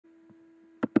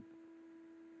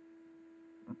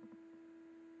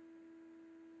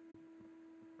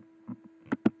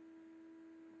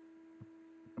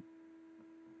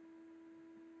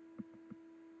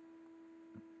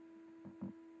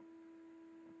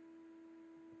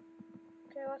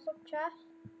Okay, what's up, chat?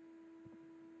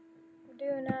 We're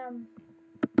doing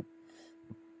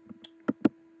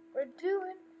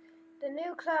the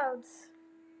new clouds.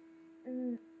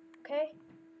 Okay,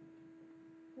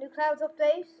 new clouds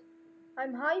update.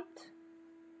 I'm hyped.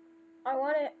 I don't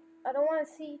want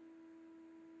to see.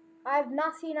 I've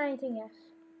not seen anything yet.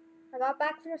 I got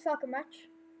back from a soccer match.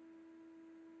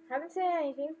 Haven't seen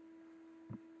anything.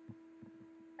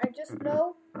 I just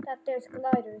know that there's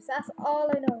gliders. That's all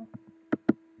I know.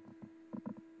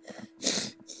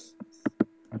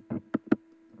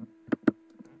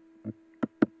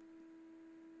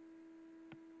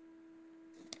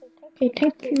 Okay,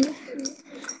 thank you.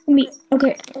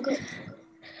 Okay.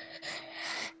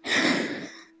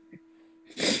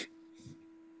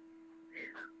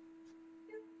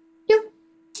 Yep.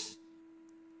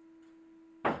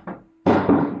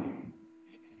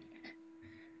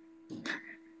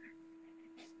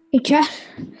 Hey, chat.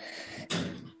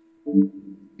 Let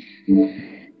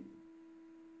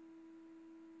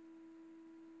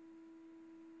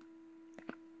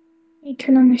me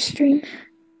turn on my stream.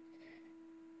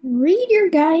 Read your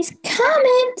guys'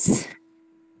 comments.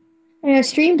 I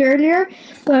streamed earlier,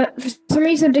 but for some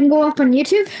reason it didn't go up on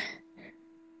YouTube.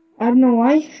 I don't know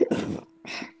why.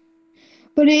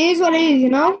 But it is what it is, you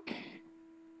know?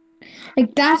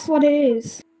 Like, that's what it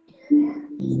is.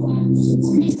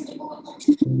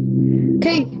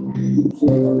 Okay.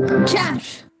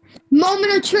 Chat.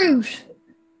 Moment of truth.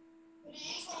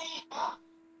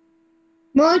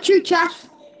 Moment of truth, chat.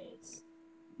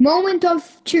 Moment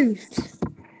of truth.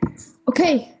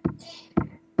 Okay.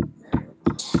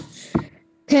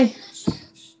 Okay.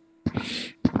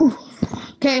 Ooh.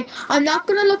 Okay, I'm not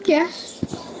gonna look yet.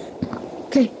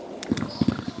 Okay.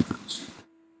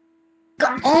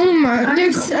 Oh my,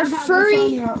 there's a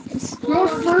furry. More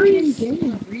furry.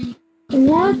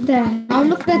 What the hell? I'll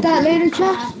look at that later,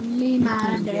 chat.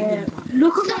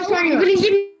 Look at my phone. You're gonna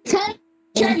give me 10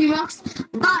 cherry rocks.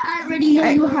 I already know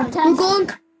you have 10. We're going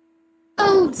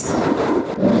codes.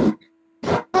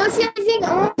 I want to see anything.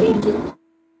 I want to see anything.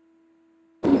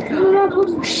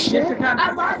 Oh shit.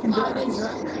 I like it.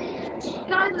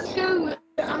 Guys, let's go.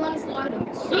 I'm on sliding.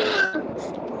 Go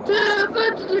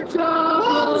to the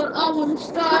top. I want to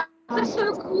start. That's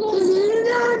so cool.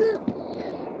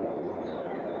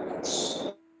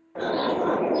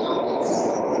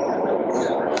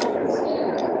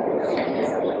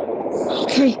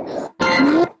 Okay.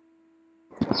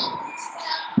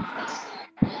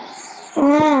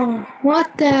 Oh,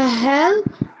 what the hell?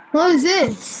 What is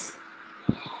this?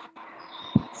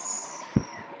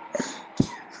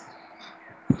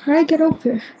 How do I get up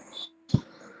here?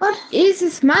 What is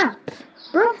this map?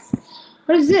 Bro,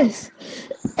 what is this?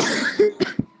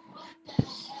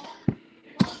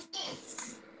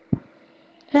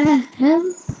 The hell?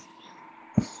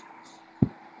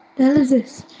 The hell is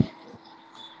this?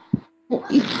 Oh,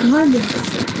 you climbed it.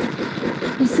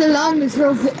 It's the longest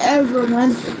rope ever,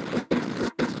 man.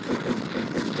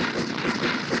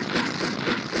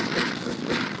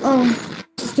 Oh,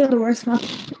 still the worst map.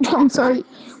 I'm sorry.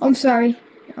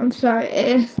 I'm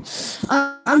sorry,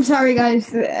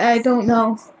 guys. I don't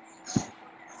know.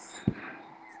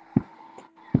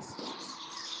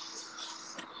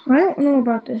 I don't know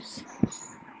about this.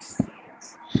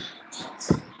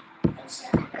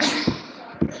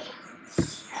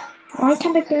 Why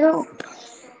can't I get up?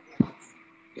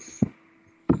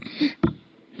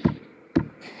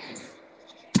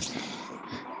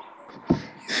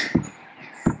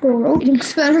 The rope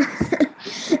looks better.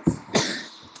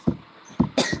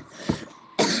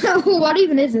 What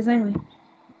even is this anyway?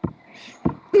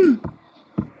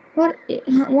 What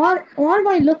am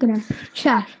I looking at?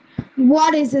 Chat.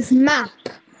 What is this map?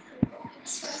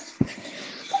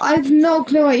 I have no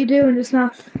clue what you do in this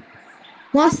map.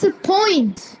 What's the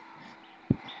point?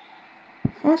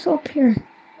 What's up here?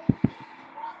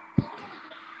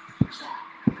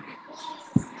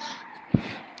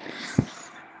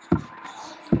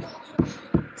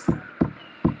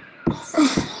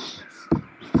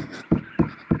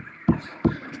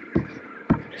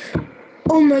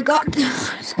 Oh my god,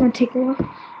 it's gonna take a while.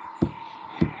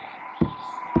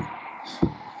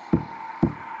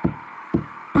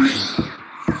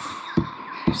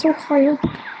 I'm so high up.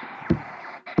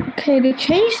 Okay, they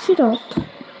changed it up.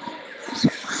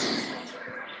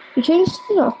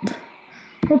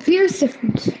 Up here's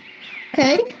different.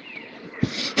 Okay.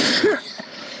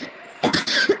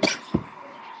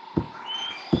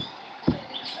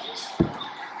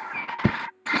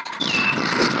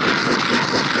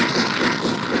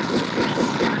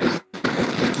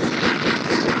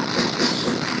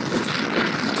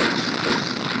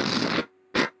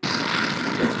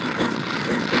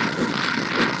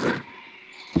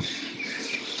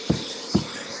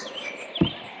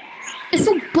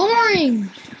 doing?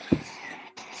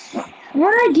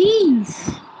 What are these?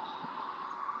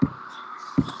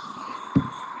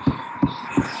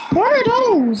 What are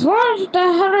those? What the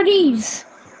hell are these?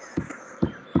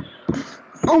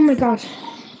 Oh my god.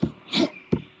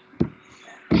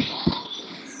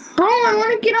 Bro, I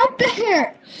want to get up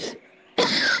there.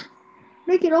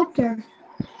 Make it up there.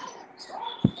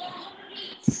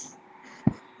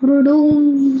 What are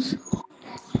those?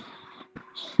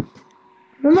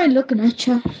 What am I looking at,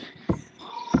 chat?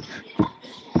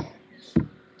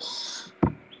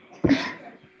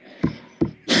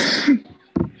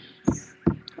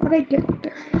 How do I get up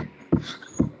there?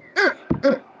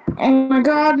 Oh my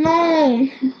god, no!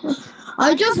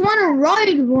 I just want to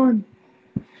ride one.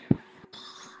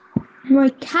 No, I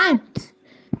can't.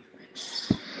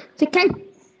 I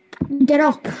can't get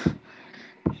up.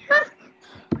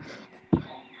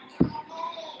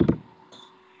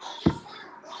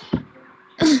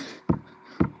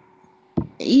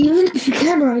 Even if you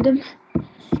can ride them.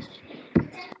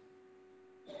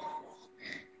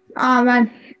 Ah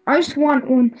man, I just want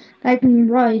one that I can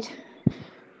ride.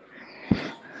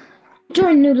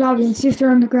 Join new lobby and see if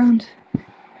they're on the ground.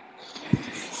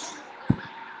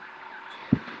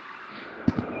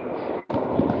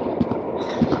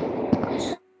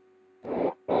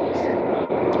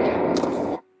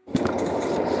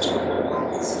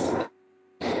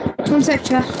 One sec,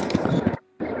 chat.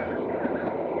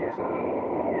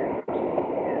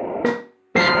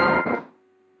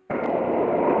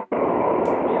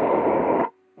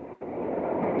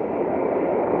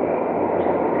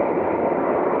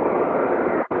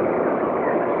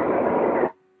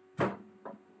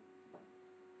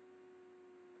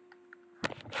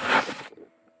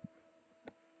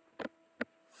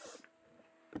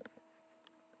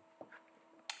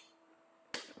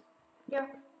 Yeah.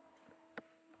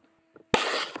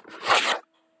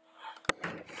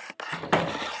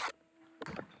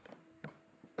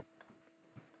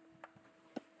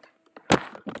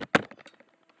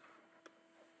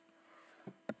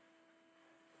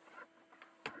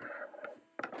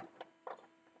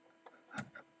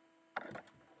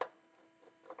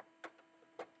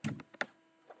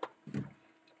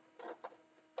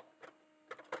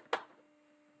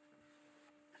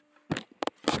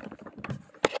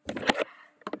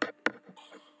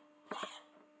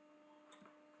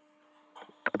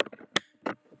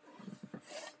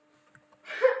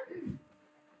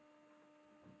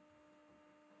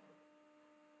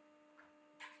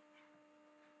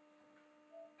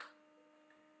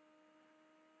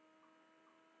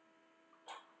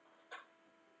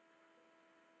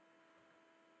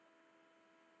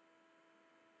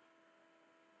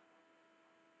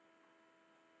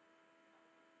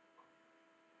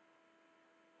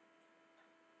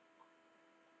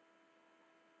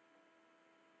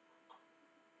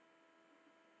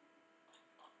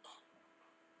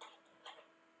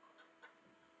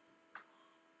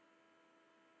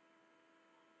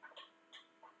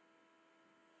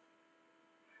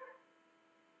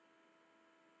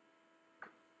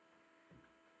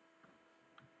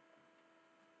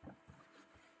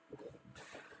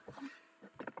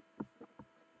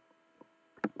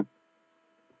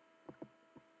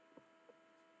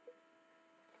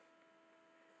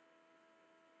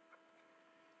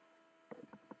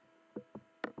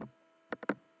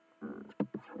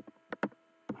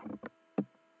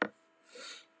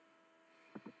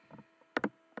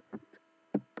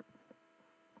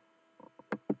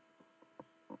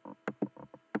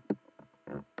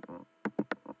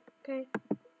 Okay.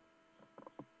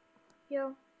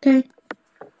 Yo. Okay.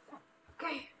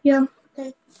 Okay. Yo.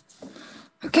 Okay.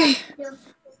 Okay. Yo.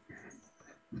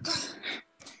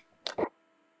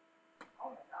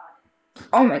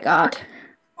 Oh my god.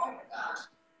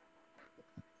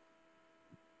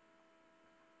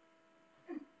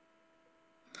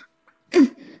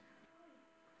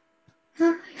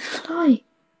 I fly.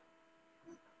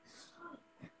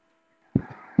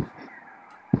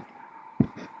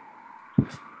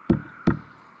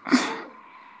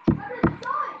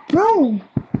 Bro,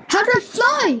 how do I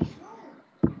fly?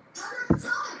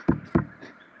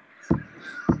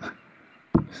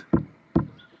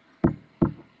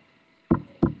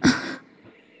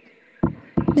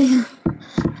 Yeah.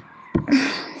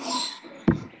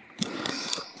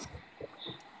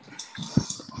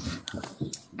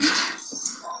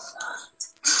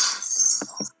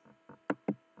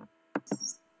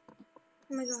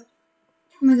 Oh my god.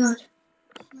 Oh my god.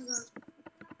 Oh my god.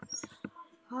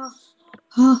 Oh,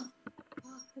 Huh.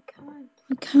 I can't.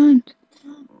 I can't.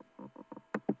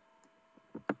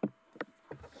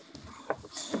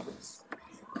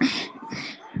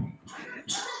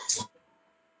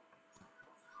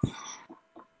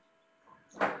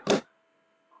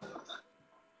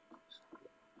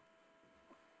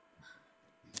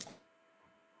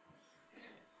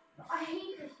 I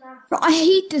hate this map. Bro, I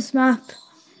hate this map.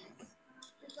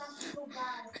 This map is so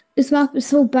bad. This map is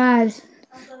so bad.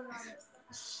 I'm gonna lie.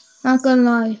 Not gonna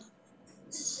lie.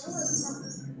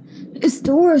 It's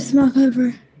the worst map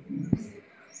ever.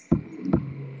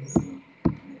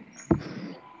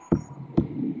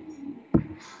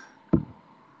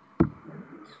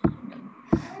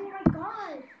 Oh my god.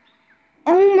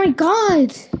 Oh my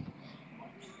god.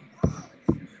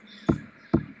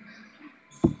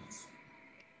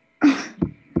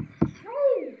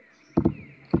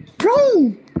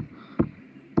 Bro!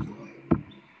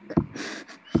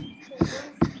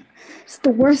 It's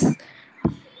the worst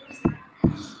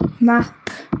map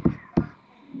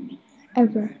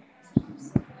ever.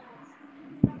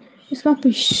 This map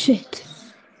is shit.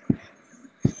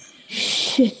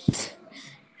 Shit.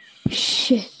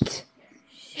 Shit.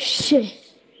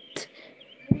 Shit.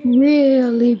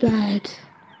 Really bad.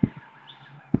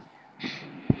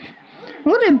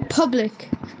 What in public?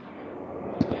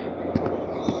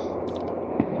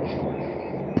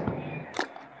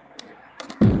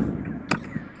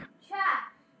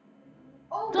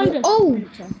 Oh!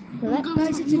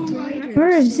 Guys, it's a glider. Where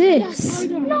is this?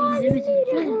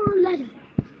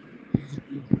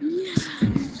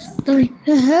 Sorry,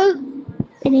 The hell?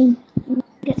 I need to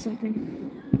get something.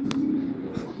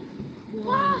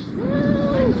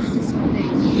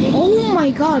 Oh my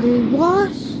god,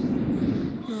 what?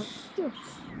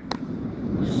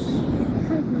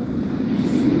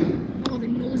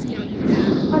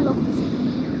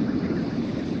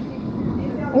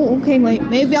 Oh, okay, wait.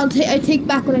 Maybe I take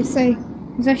back what I say.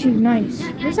 It's actually nice.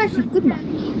 It's actually a good map.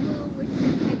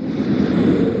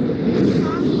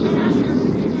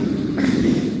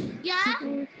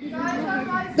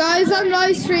 Guys, I'm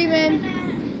live streaming.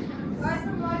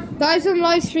 Guys, I'm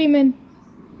live streaming.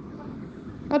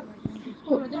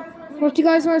 What do you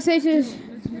guys want to say to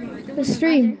the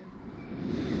stream?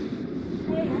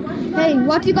 Hey,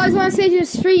 what do you guys want to say to the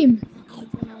stream?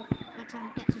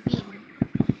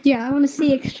 Yeah, I want to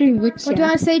see extreme witch. What do you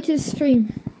want to say to the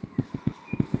stream?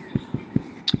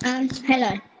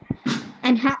 Hello.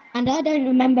 And I don't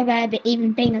remember there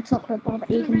even being a chocolate bar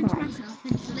that you can buy.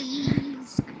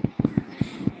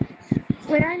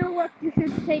 Wait, I know what you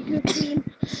should say to the stream.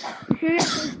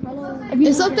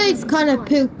 This update's kind of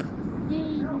poop.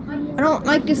 I don't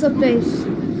like this update.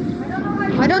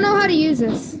 I don't know how to use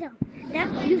this.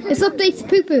 This update's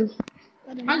poo poo.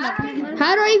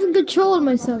 How do I even control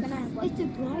myself?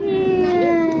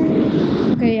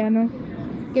 Okay, yeah, no.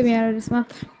 Get me out of this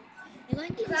map.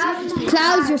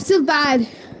 Clouds, you're still bad.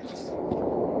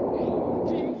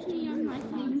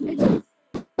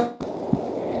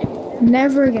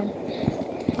 Never again.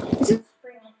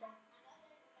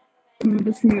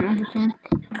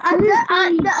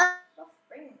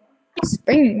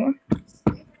 Spring.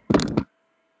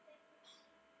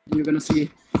 You're gonna see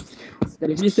that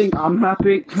if you think I'm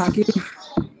hacking,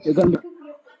 you're gonna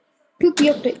Poopy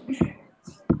update.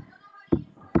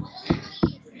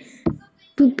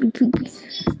 Poopy.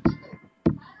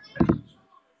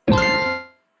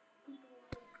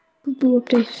 Poopy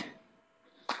update.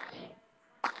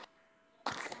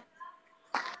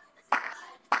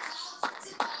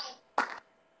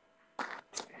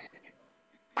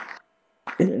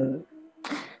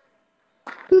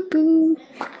 Poo-poo.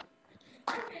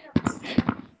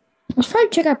 Let's try to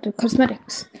check out the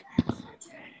cosmetics.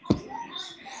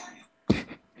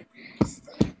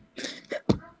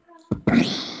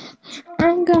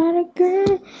 I got a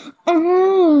girl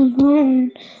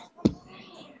on.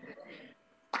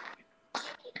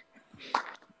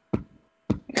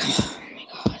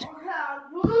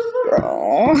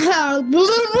 Oh my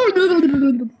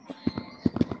god.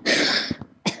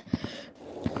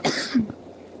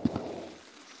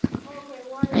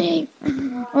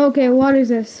 Okay, what is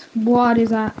this? What is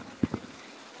that?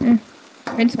 I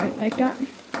just might like that.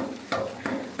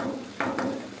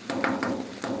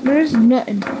 There's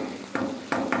nothing.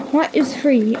 What is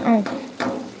free? Oh.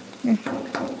 I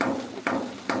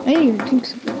didn't even think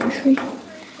something would be free. I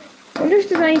wonder if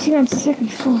there's anything on the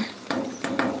second floor.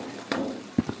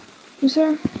 Is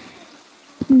there?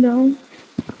 No.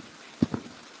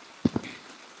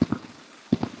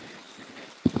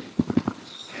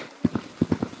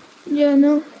 Yeah,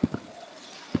 no.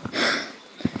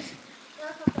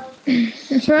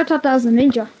 I'm sure I thought that was a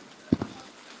ninja.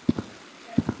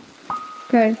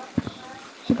 Okay.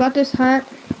 So got this hat.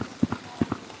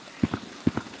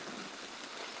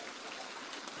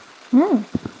 Oh.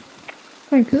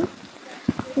 Very cool.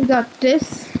 We got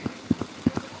this.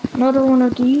 Another one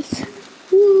of these.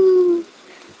 Woo.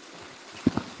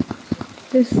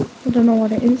 This, I don't know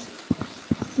what it is.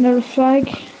 Another flag.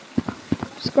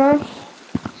 Scarf.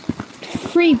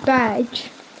 free badge.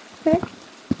 Okay.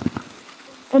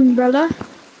 Umbrella.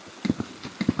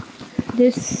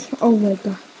 This. Oh my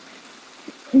god.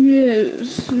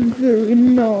 Yes, very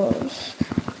nice.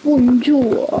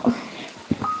 Bonjour.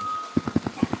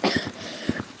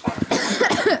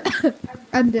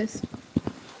 And this.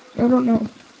 I don't know.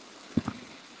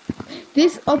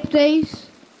 This update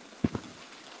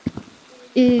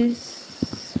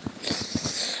is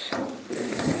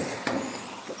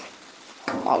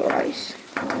alright.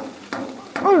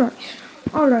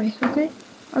 Alright, okay?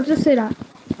 I'll just say that.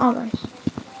 Alright.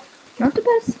 Not the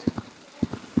best.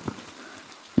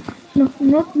 No,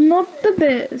 not the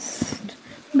best.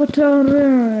 But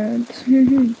alright.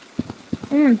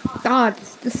 Oh my god,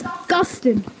 it's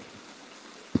disgusting.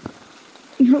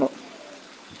 No.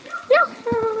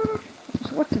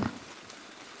 What the?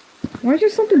 Why is there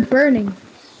something burning?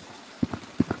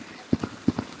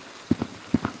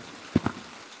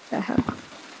 The hell?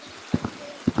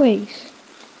 Wait.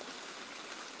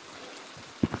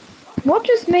 What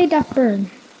just made that burn?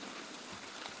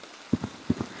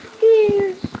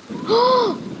 Yes.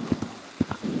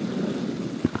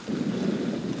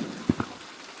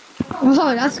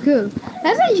 Oh, that's cool.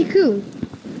 That's actually cool.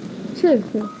 It's really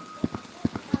cool.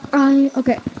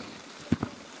 Okay.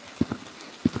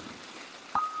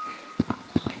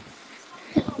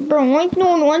 Bro, why no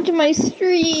one watching my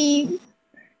stream?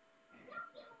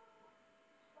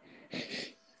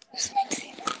 This makes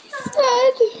me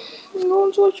sad. No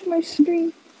one's watching my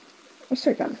stream. I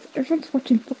swear to God, everyone's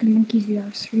watching fucking Monkey's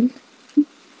VR stream.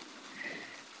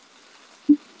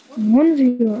 One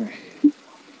viewer.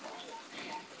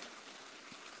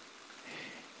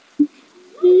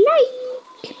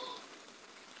 Like.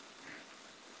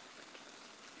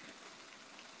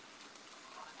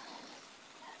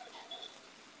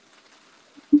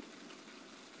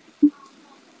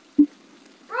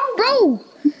 Bro!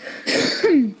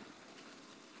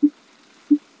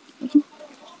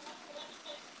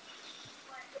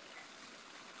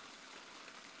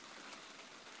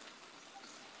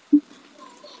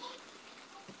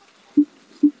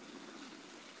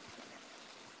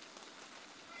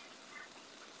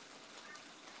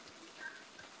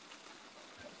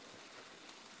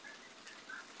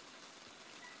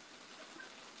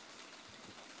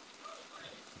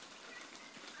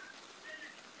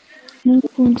 One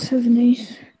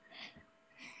 1.78.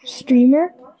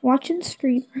 Streamer? Watching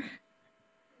streamer.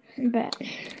 Bet.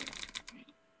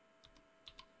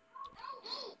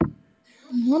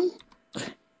 One.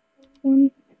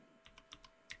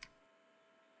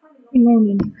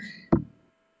 Loading.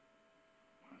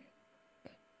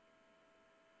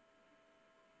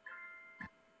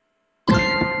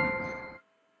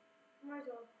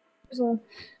 So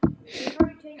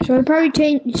I probably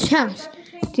change chat.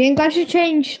 Do you think I should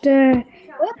change the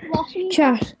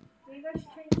chat?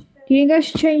 Do you think I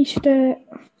should change the?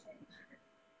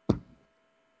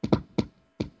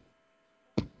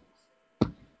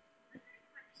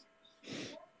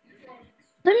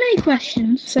 So many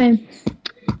questions. Same.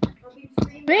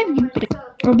 Where have you been?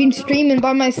 I've been streaming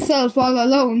by myself all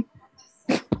alone.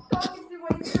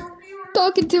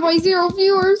 Talking to my 0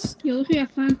 viewers. You'll be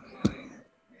fun.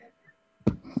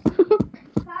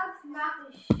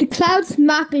 The clouds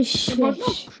map is shit.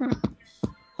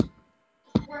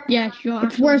 Yeah, sure.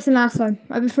 It's worse than last time.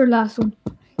 I prefer last one.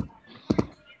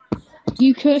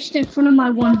 You cursed in front of my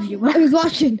one viewer. I was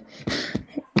watching.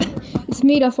 It's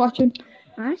me that's watching.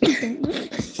 I actually don't know.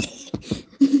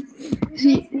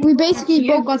 See, we basically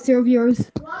both got 0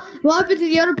 viewers. What happened to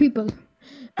the other people?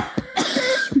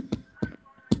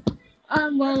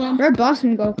 Where'd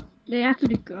Boston go? They have to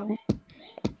go.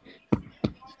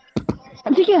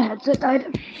 I think her headset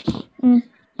died.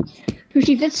 But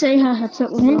she did say her headset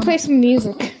was I'm gonna on. play some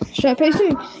music. Should I play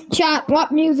some chat?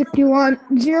 What music do you want?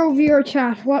 0 viewer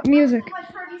chat. What music?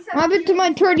 What happened to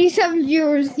my 37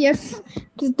 viewers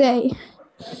today?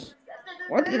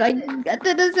 What did I get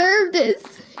to deserve this?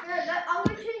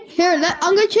 Here,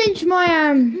 I'm gonna change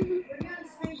my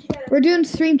We're doing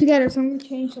stream together, so I'm gonna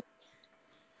change it.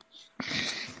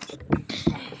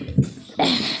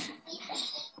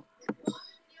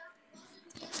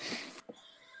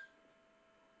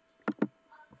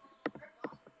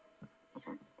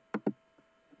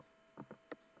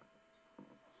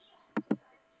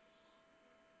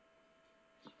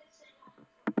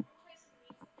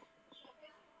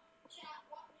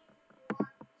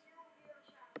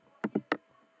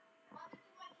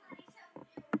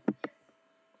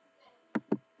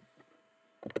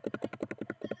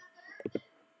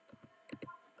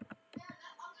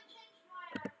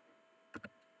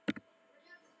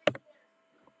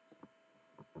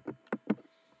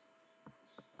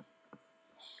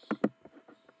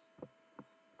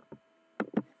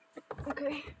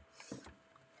 Okay.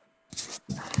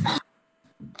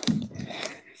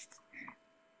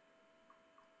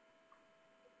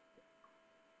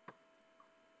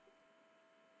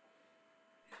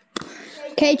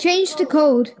 Okay, change the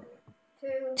code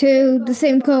to the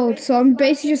same code. So I'm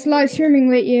basically just live streaming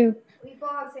with you.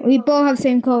 We both have the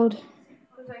same code.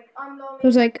 It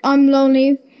was like, I'm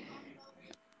lonely.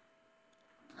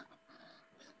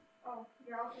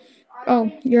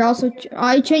 Oh, you're also.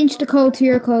 I changed the code to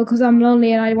your code because I'm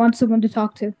lonely and I want someone to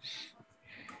talk to.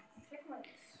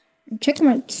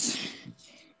 Checkmates.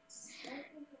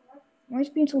 Why is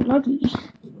it being so laggy?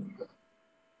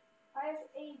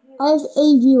 I have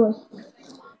a viewer.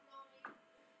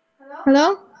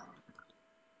 Hello?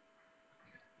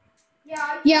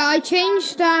 Yeah, I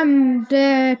changed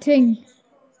the thing.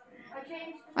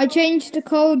 I changed the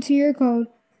code to your code.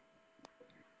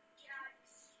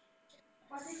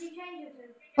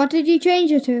 What did you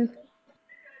change it to?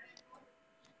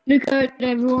 Look at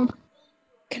everyone.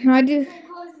 Can I do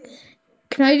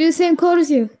the same code as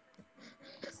you?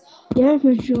 Yeah,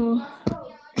 for sure.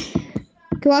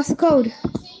 Okay, what's the code?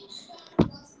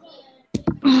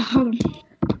 Hold on.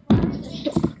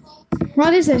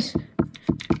 What is it?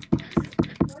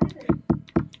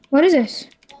 What is it?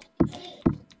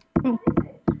 Oh.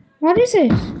 What is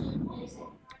it?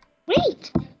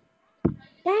 Wait.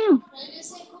 Damn.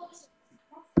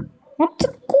 What's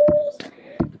the code?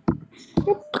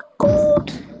 What's the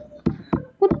code?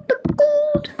 What's the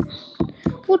code?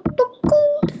 What's the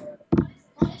code?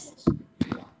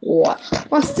 What?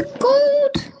 What's the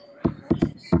code?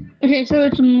 Okay, so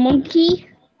it's monkey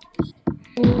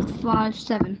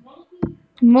 457.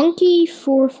 Monkey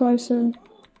 457.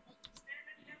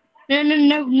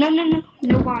 No,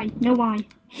 why?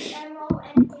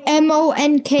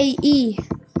 MONKE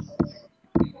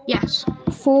Yes.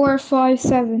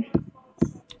 457.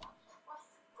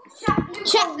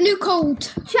 Chat new code.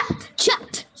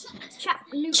 Chat.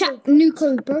 New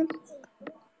code, bro.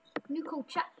 New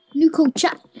code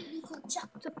chat.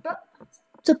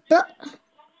 What's up, bro?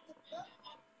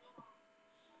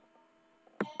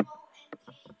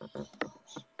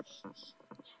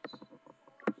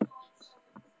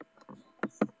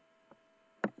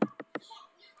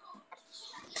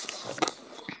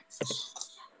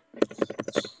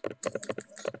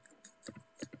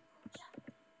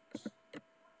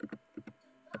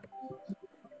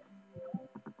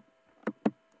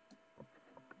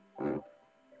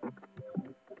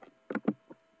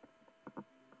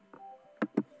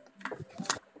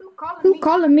 Who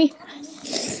calling me?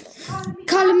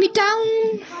 Calling me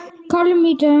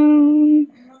down.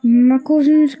 My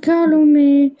cousin's calling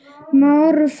me. My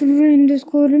other friend is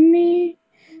calling me.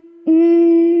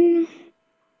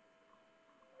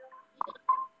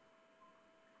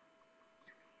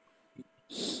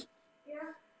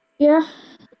 Yeah.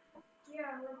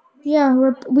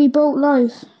 Yeah, we both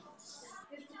live.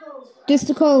 This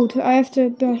the code. I have to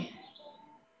buy.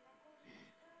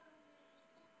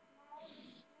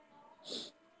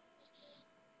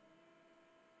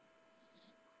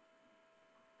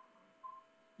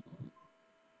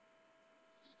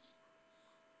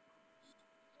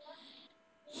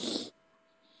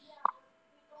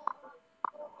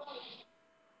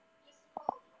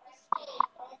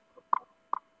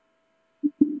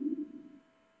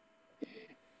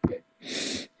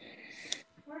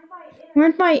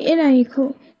 Where's my in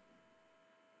code?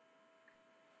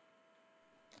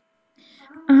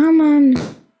 I'm on.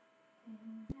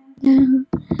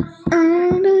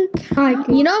 Hi,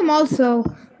 you know I'm also.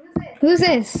 Who's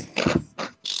this?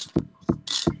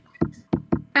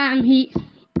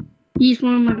 He's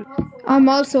one of my. I'm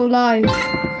also live.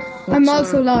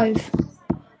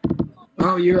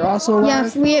 Oh, you're also live?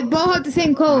 Yes, we both have the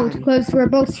same code because we're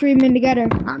both streaming together.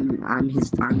 I'm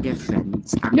their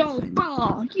friends. Yo.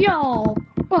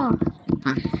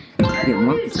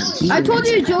 I told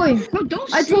you to join. No,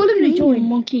 don't I told him to join.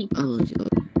 Monkey. Oh,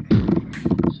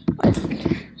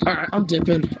 Alright, I'm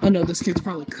dipping. I know this kid's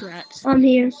probably cracked. I'm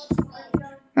here.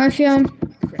 Actually,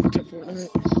 Cracked at Fortnite.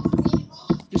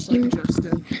 Just like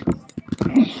Justin.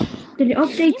 The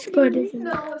update's good, isn't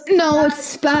it? no,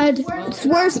 it's bad. It's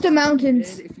worse than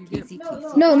mountains.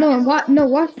 No, what? No,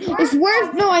 what? It's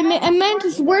worse. No, I meant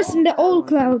it's worse than the old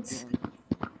clouds.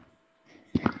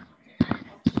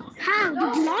 How?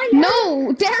 Did you lie?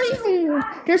 No,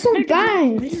 they're so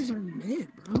bad. Lasers are mid,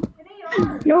 bro.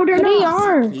 No, they're not. They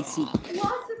are. Casey.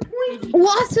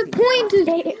 What's the point?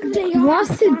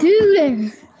 What's to do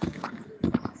there?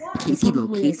 Casey,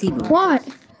 bro. What?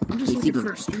 I'm just looking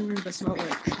for a streamer that's not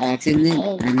like.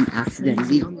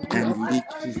 Accidentally.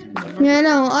 Yeah,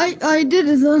 no, I did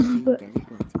as well, but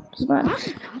it's bad.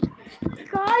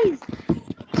 Guys,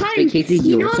 Wait, Casey,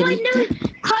 you know also what my leaked it?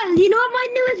 Kyle, you know what my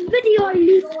newest video I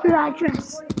leaked your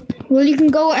address. Well, you can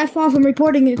go F off. I'm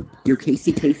reporting you. Yo,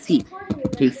 Casey.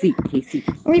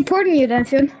 I'm reporting you, then,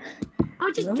 Fionn.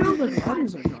 I just No, drove the it.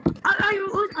 buttons are gone.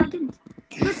 I didn't.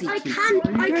 Casey, I Casey. can't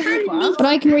leak. But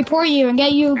I can report you and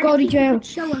get you go to jail.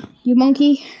 Show up. You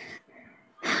monkey.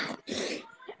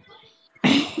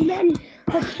 Men,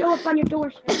 let's show up on your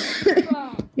doorstep.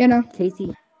 You know.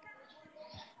 Casey.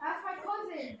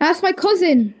 Ask my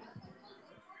cousin.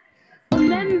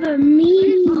 Remember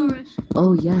me.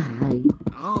 Oh, yeah, hi.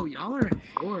 Oh, y'all are in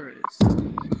Forest.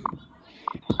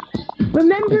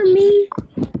 Remember me?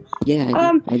 Yeah,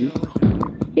 I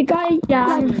The guy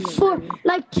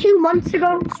like 2 months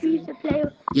ago we used to play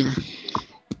yeah.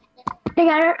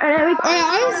 together and everything.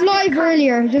 I was live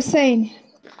earlier, just saying.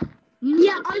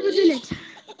 Yeah, I was in it.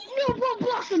 No, bro,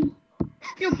 Blossom.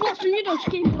 Yo, Blossom, you don't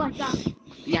skate like that.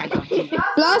 Yeah, I got you.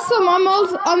 Blossom, I'm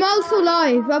also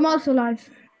live. I'm also live.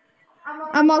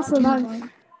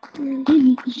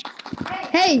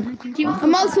 Hey,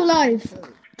 I'm also live.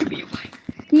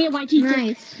 Me and my teacher.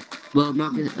 Nice. Well,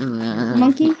 Marcus,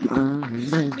 Monkey.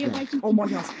 Oh my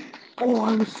gosh. Oh,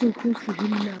 I was so close to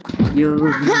hitting that. Yo.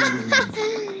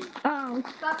 Oh.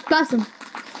 Blossom.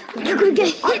 You could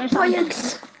get hit by a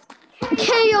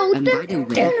KO. And by the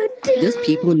way, does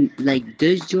people, like,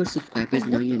 does your subscribers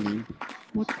know your name?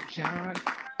 What the John?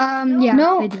 Yeah.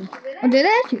 No. Oh, did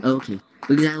it? Okay.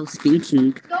 Because I was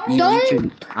thinking, that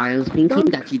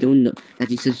you don't know, that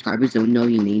your subscribers don't know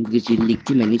your name because you leaked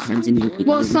too many times in your videos.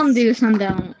 Well, some do, some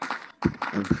don't.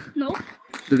 No.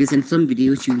 Because in some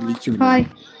videos you leak your Hi. name.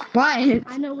 Why?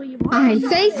 I know where you are. Hi.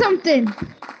 Say something.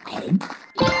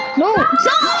 No.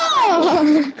 Stop!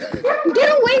 Get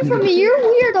away from me. You're a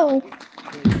weirdo.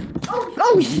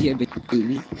 Oh, Yeah, but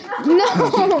baby.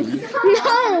 no.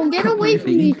 No. Get away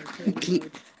from me.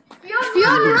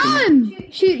 Fionn, run!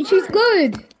 She's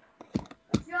good.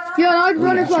 Fionn, I'd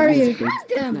run if I were you.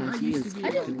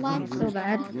 I just laughed so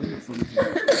bad.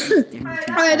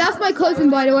 Alright, that's my cousin,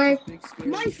 by the way.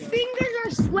 My fingers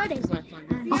are sweating.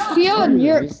 Fionn,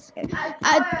 you're... oh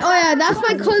yeah, that's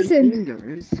my cousin.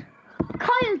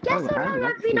 Kyle, guess how long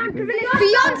I've been on Gorilla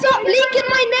Fionn, stop leaking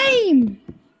my name!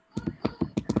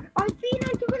 I've been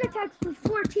on Gorilla Tags for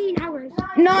 14 hours.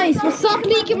 Nice, well stop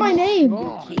leaking my name.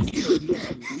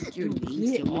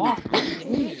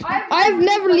 I've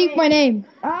never leaked my name.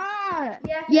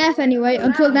 Yes, anyway,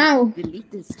 until now. Delete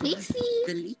this.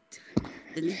 Delete.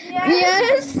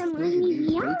 Yes? No,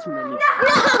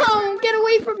 get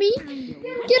away from me.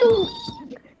 Get away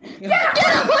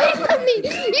from me.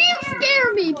 You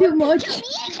scare me too much.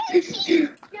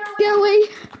 Get away.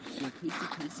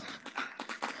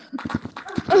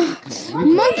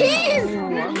 Monkeys!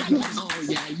 Oh,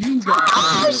 yeah, you got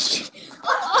Oh, shit!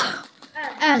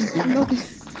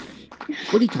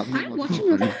 What are you talking about?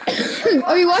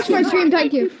 Oh, you watched my stream,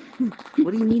 thank you.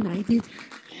 What do you mean I did?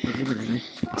 Okay, whatever.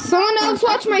 Someone else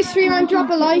watch my stream and drop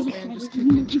a like.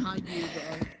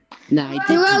 Nah, I did.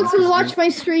 Who else will watch my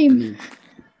stream?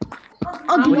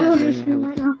 I'll do it.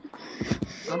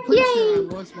 I'm pretty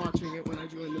sure I was watching it when I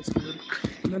joined this group.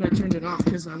 And then I turned it off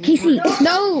because I was Casey,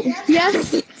 no,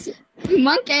 yes.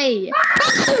 Monkey.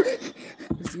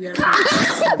 Yeah,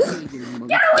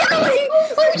 Get away!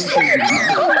 I'm scared. No,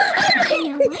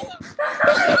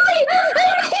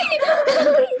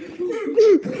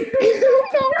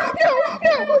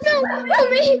 help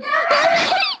me.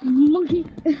 Monkey.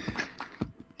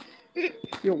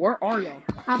 Yo, where are y'all?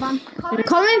 Coming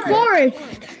forward.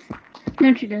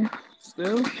 Don't you do?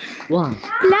 Still? wow.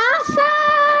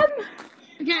 Blossom!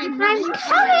 I'm coming!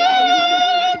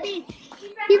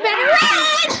 You better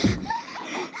run!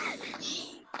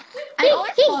 I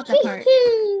always fall that part.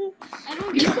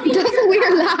 That's a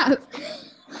weird laugh.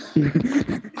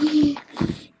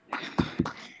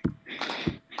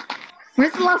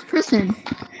 Where's the last person?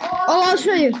 Oh, I'll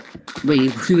show you.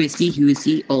 Wait, who is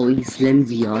he? Oh, he's Slim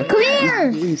VR. Come here.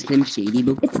 He's Slim Shady,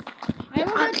 bro.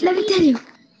 Let me tell you.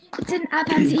 It's in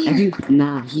Aban's ear.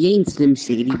 Nah, he ain't Slim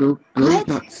Shady, bro. Bro's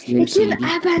not Slim It's in Shady.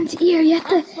 Aban's ear. You have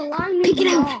to pick it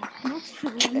out.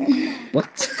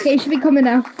 What? Okay, it should be coming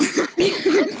now.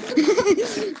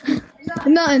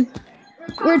 None.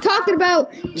 We're talking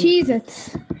about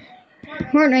Cheez-Its.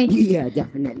 Weren't we? Yeah,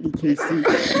 definitely, Casey.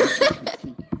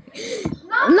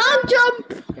 Long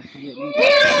jump!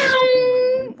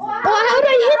 Oh, how did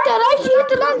I hit that? I hit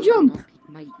the long jump.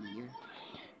 My ear.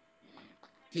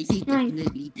 Casey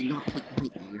definitely did not hit my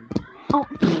ear. Oh.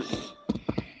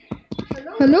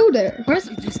 Hello there. Where's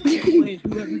You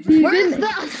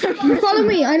follow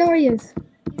me. I know where he is.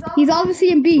 He's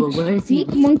obviously in B. Well, where is he?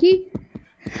 Monkey.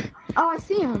 Oh, I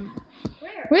see him.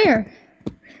 Where?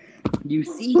 You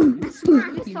see? I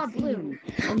saw blue.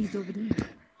 Oh, he's over there.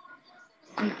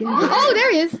 Oh,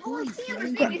 there he is.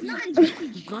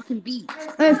 He's not in beat.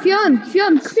 Fionn,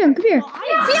 come here.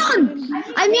 Fionn!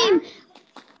 I mean,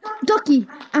 Ducky.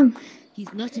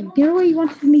 He's not in You know where you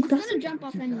wanted to meet Ducky? Jump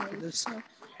off anyway.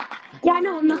 Yeah, I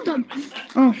know, I'm not done.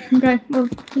 Oh, okay. Well,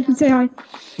 you can say hi.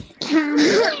 Come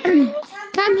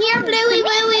here, Bluey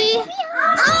Wooey.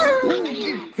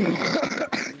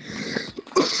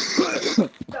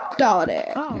 Got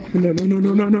it. Oh.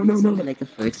 No. Like the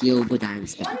first year, but I'm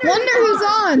stuck. Wonder who's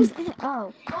on.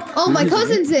 Oh. Oh, my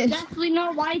cousin's in. Definitely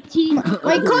not white team.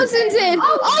 My cousin's in.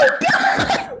 Oh,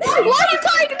 God! Why are you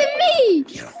targeting me?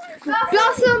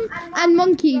 Blossom and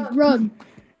Monkey, run.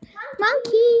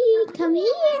 Monkey, come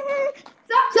here.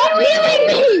 Stop wheeling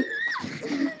me!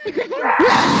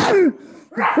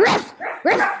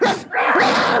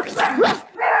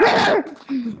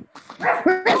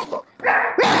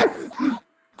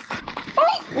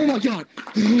 Oh my god!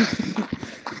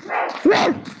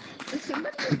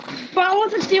 But I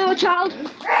wasn't steal a child.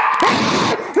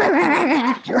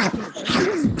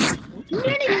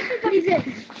 Nearly everybody's in.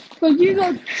 Well, you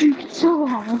go. So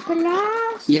hard.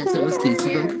 Yes, it was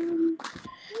Casey though.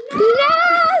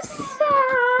 Blossom!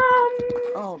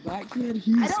 Oh, that kid,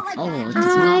 he's... Oh, I'm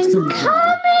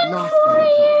coming for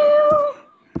you!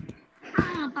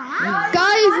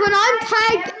 Guys, when I'm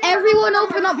tagged, everyone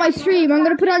open up my stream. I'm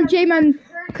gonna put on J-Man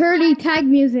Curly tag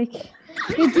music.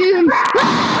 You do.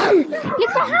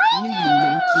 Get behind you!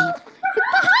 Get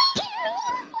behind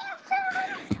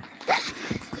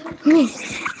you!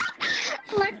 Yes.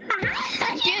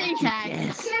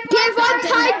 If I'm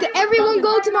tagged, everyone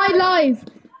go to my live.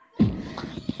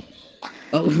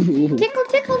 Oh.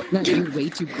 Tickle. That's way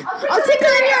too good. I'll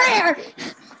tickle in your ear.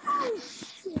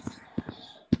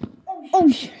 Oh,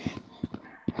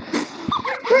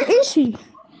 where is she?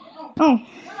 Oh,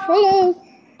 hello.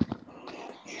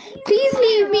 Please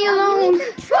leave me alone.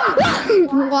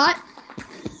 What?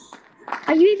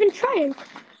 Are you even trying?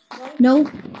 No.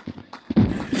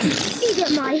 Neither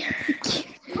am I.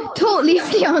 Totally,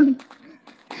 Fionn.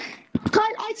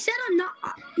 God, I said I'm not.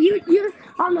 You're.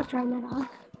 I'm not trying that on.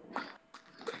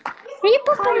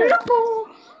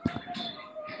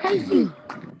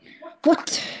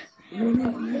 What?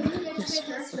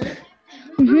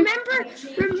 Remember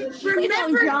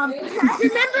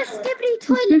Skippity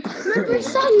Toilet? Remember the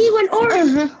song you and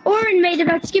Oren made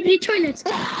about Skippity Toilets? Oh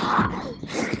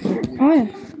yeah.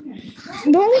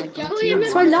 No,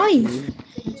 it's my life.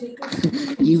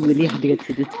 You really had to get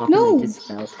to the top. No. And just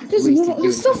fell.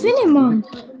 There's stuff in it, Mom.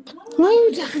 Why are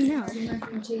you talking now?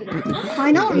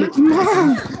 I know,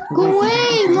 Mom. Go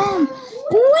away, Mom.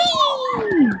 Go away.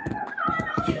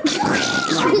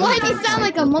 Why do you sound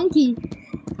like a monkey?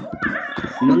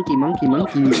 Monkey. My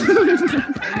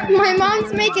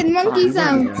mom's making monkey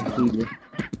sounds.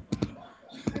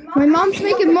 My mom's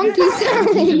making monkey He's a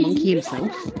sounds. monkey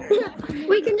himself.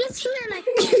 We can just hear like.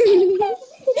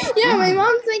 Yeah, my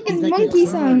mom's making monkey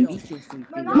sounds.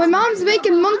 My mom's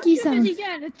making monkey sounds.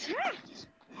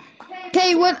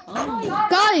 Okay, what?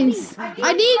 Guys,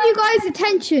 I need you guys'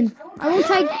 attention. I won't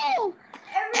tag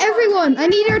everyone. I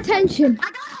need your attention.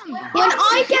 When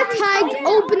I get tagged,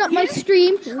 open up my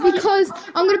stream because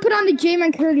I'm gonna put on the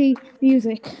J-Man Curly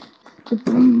music.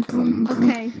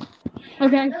 Okay.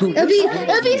 It'll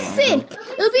be sick.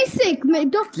 It'll be sick.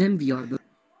 Don't.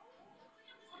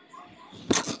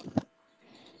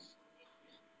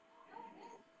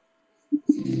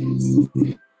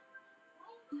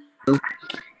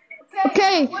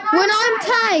 Okay, when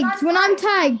I'm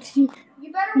tagged,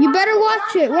 you better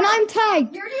watch it. When I'm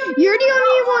tagged, you're the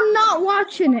only one not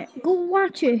watching it. Go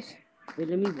watch it. Wait,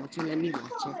 let me watch it.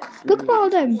 Look at all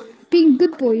them being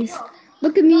good boys,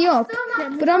 looking me up,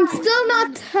 but I'm still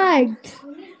not tagged.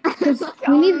 Because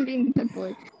we need being good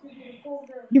boy.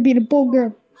 You're being a bold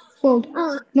girl. Bold.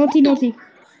 Naughty.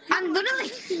 I'm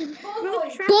literally.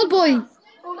 Bold boy.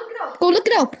 Go look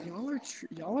it up.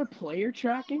 Y'all are player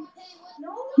tracking?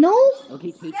 No.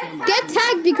 Okay, Casey, Get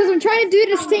tagged because I'm trying to do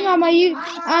this thing on my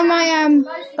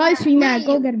live stream now.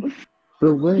 Go get him.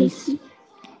 But where is he?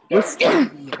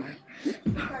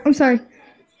 I'm sorry.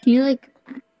 Can you like?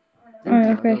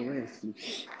 Oh, okay. Where is he?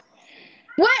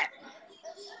 What?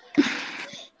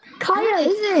 Kaya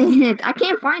isn't it? I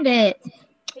can't find it.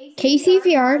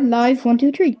 KCVR live 1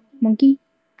 2 3. Monkey.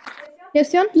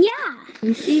 Yes, John? Yeah.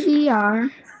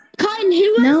 KCVR. Kyle,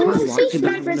 who was the least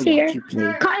subscribers here?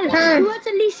 Kyle, who was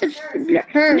the least subscribers?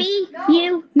 Her. Me,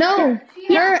 you. No.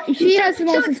 Her. She has the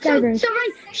most subscribers. So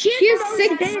She has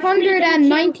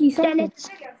 690 something.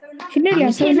 She nearly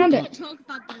has 700. Talk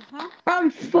about this,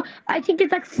 huh? I think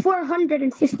it's like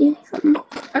 450 something.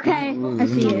 Okay, I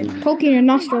see it. Poking your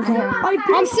nostrils out.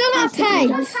 I'm still not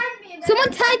tagged.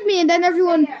 Someone tag me and then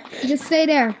everyone just stay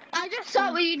there. I just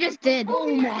saw what you just did. Oh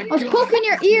my I was poking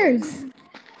your ears.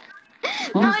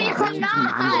 No, you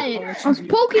cannot. I was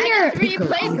poking your.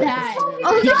 Replay that.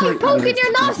 I was actually poking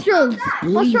your nostrils.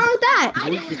 What's wrong with that? I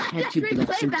just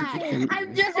replayed that. I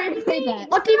just replayed that.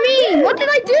 What do you mean? What did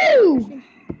I do?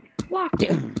 What?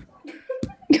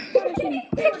 He's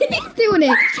doing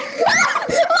it.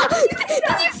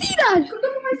 Did you see that?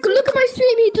 Look at my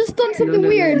stream. He just done something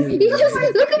weird. He just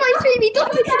look at my stream. He done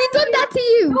that to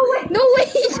you. No way.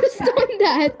 He just done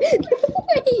that. No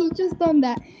way. He just done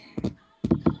that.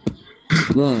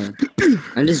 What?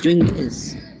 I'm just doing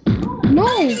this. No.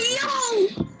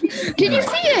 Did you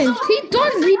see it? He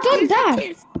done that.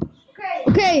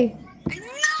 Okay.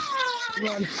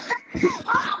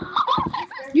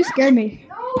 You scared me.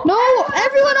 No,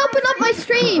 everyone open up my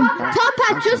stream. Top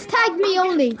Hat, just tag me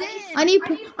only. I need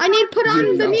to put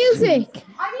on the music.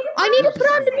 I need to put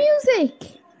on the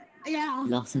music. Yeah.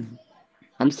 Lawson,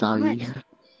 I'm sorry.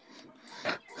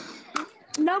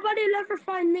 Nobody will ever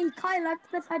find me. Kyle, that's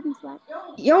the hiding spot.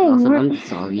 Yo, Lawson, I'm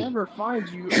sorry. Never find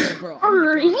you, bro.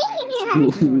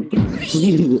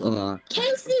 You are.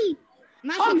 Casey!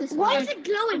 Why is it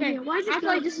glowing here? Why is it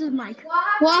glowing? This is Mike.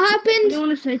 what I happened?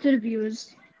 want to say to the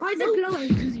viewers. Why is it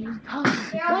glowing?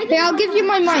 Hey, I'll give you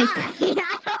my mic. I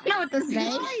don't know what to say.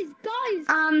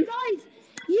 Guys,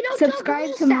 you don't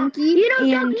subscribe to Monkey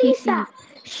and Casey.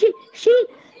 She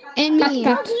and me.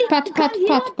 Pat. Yeah, definitely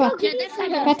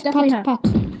her. Pat.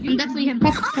 I'm definitely him.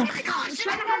 Pat.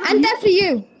 And that's for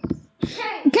you.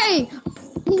 Okay.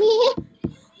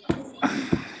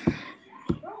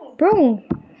 Bro.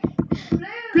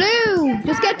 Blue,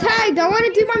 just get tagged. I want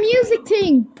to do my music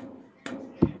thing.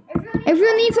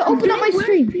 Everyone needs to open up my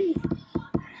stream.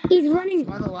 He's running.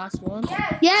 Am I the last one?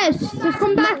 Yes, just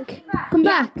come back. Come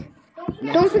back.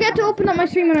 Don't forget to open up my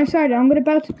stream when I start it. I'm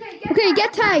about to... Okay,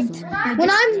 get tagged. When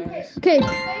I'm... Okay,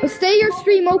 stay your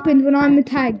stream open when I'm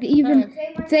tagged. Even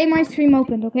say my stream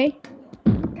opened, okay?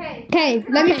 Okay,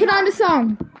 let me put on the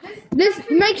song.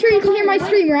 Make sure you can hear my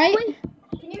stream, right?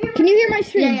 Can you hear my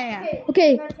stream? Yeah.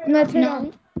 Okay, let's turn it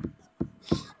on.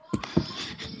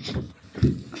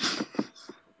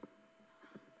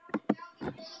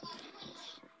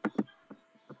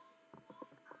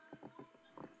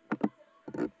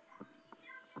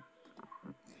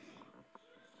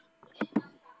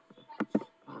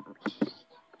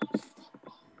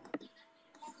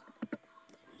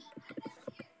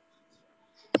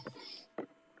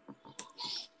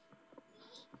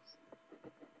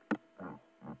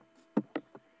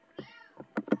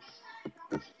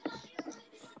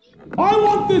 I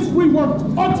want this reworked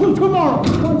until tomorrow.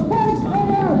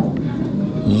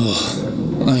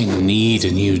 Ugh, I need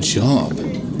a new job.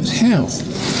 But how?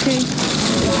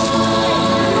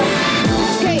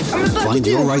 Okay, I'm about Find to do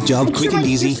your it. right job Make quick sure and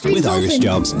my easy stream's with Irish open.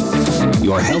 Jobs.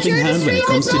 Your helping Make sure the hand when it stream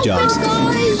comes is to open, jobs.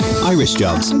 guys. Irish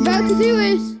Jobs. I'm about to do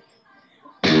it.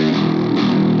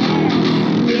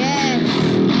 Yes.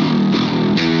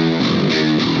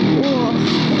 Oh, I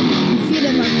can feel it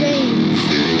in my veins.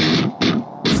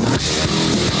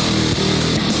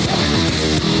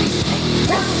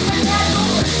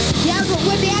 Yeah, but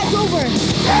when the ad's over.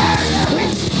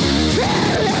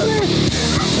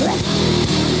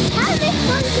 I'll make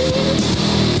fun of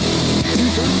you.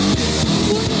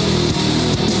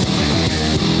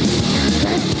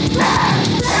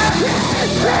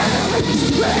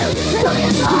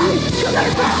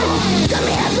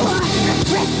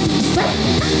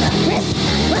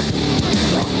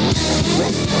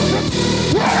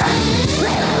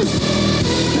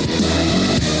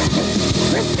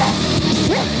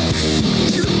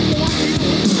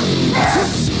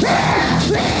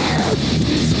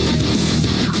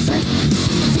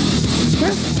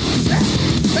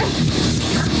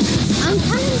 I'm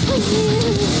coming for you.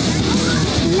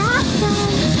 Last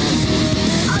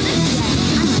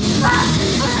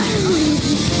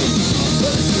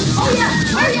Oh yeah.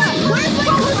 Where's my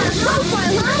cousin's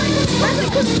profile, huh? Where's my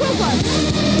cousin's profile?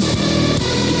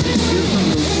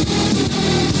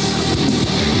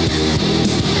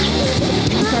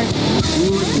 Sorry.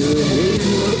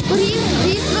 But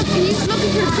he's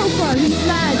looking for a profile. He's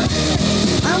mad.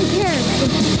 I don't care.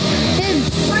 Him.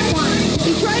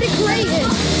 He tried to create it.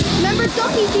 Remember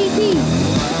Ducky GT?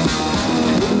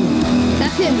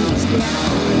 That's him.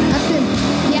 That's him.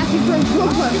 He asked me for a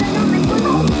profile.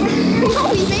 No,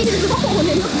 he made his own.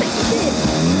 It looks like shit.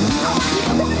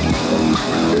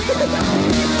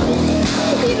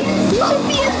 He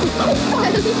made his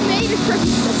profile. He made it for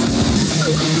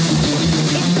himself.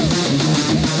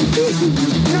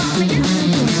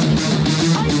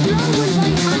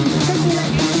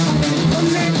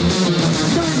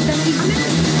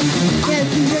 Yes,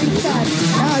 he's very sad.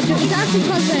 It's actually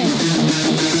cosmetic.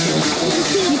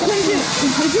 You couldn't do it.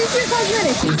 Is this your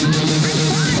cosmetic?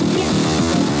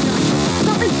 It's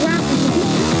not like graphics.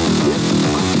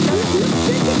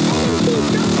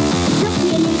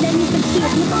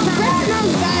 That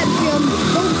smells bad, Jim.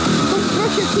 Don't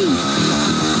brush your teeth.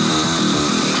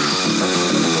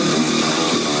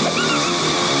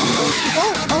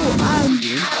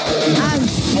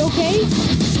 You okay?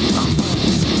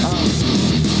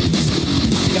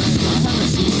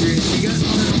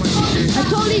 I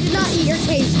totally did not eat your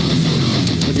cake.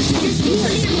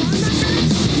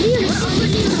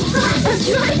 I'm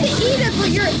trying to eat it, but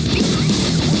you're...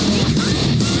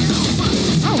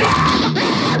 Oh.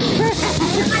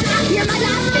 You're my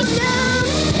last victim!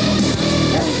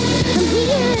 I'm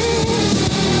here!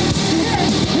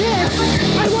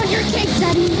 I want your cake,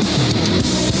 Daddy!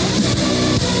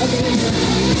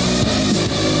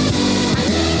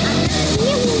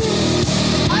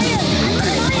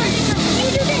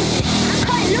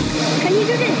 Can you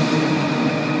do this?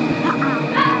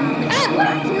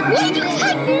 Why did you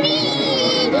tag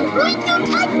me? Why did you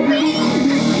tag me?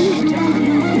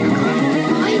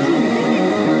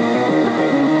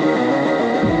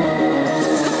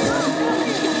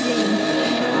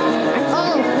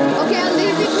 Oh, okay, I'll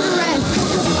leave it to the rest.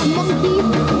 Monkey.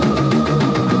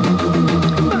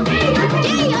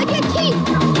 Yay, I get cake!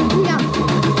 No.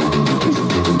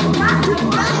 I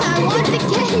want the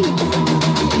cake!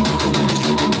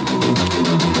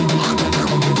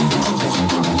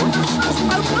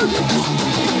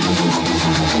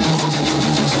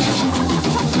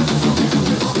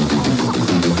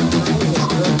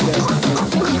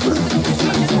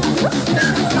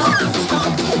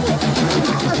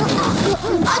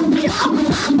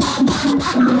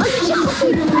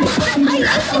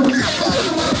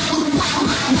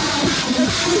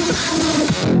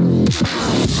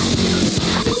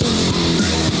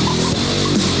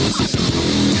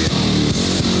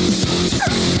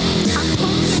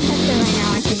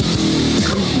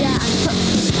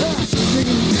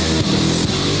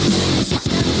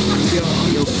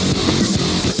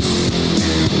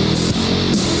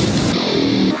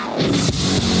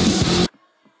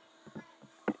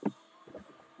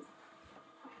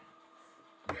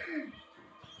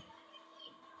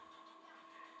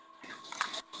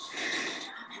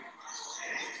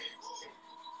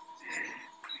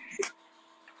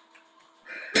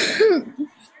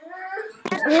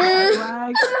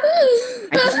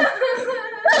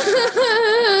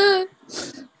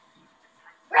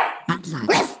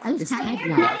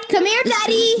 Come here,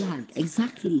 Daddy!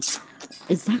 Exactly this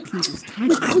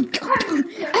tag.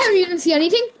 I don't even see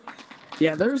anything.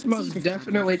 Yeah, there's most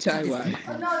definitely tag lag.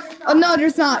 Oh no,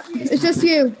 there's not. It's just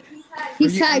you.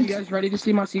 He's Are tagged. you guys ready to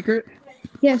see my secret?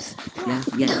 Yes.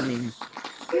 Yeah.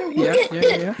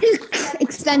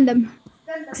 Extend them.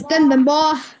 Extend them,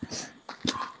 boy.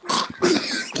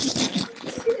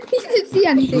 He didn't see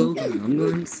anything.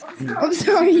 I'm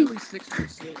sorry.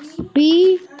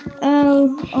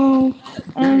 B-L-O-S-S-O.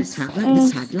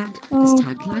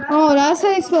 Oh, that's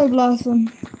how you spell blossom.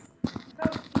 I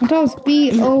thought it was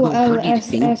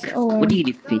B-O-L-S-S-O-N. What do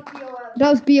you think? That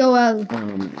was B-O-L.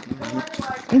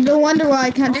 No wonder why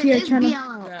I can't see your channel.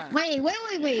 Wait.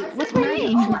 What's my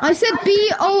name? I said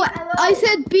B-O... I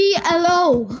said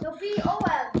B-L-O.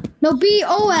 No,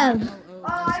 B-O-L.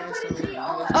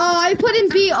 Oh, I put in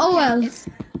B-O-L.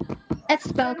 It's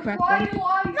spelled correctly.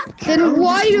 Then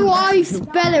why do I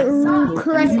spell it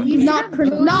correctly? Not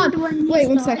correct. Wait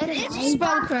 1 second. It's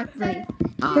spelled correctly.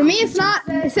 For me, it's not.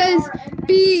 It says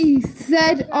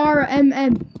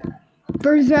B-Z-R-M-M.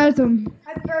 Berzetum.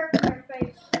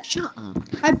 Shut up.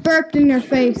 I burped in your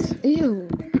face. Ew.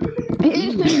 I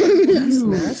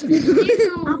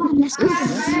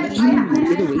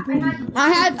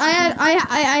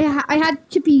had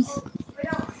chippies.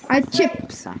 I had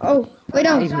chips. Oh, wait,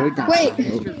 no. Wait.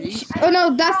 Oh,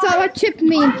 no, that's not what chip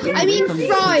mean. I mean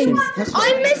fries.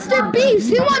 I'm Mr. Beast.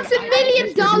 Who wants $1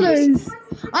 million?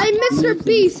 I'm Mr.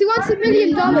 Beast. Who wants $1 million?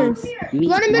 You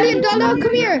want $1 million?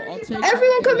 Come here.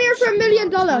 Everyone come here for $1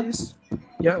 million.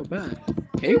 Yo, bad.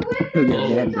 Okay. To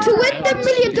win the $1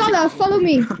 million, follow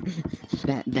me. To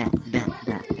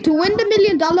win the $1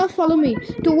 million, follow me.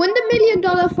 To win the $1 million,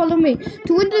 follow me.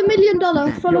 To win the $1 million,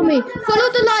 follow me.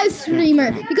 Follow the live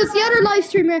streamer because the other live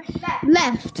streamer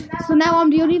left. So now I'm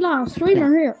the only live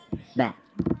streamer here.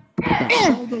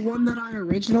 Oh, the one that I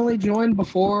originally joined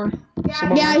before.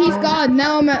 Yeah, he's gone.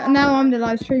 Now I'm the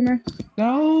live streamer.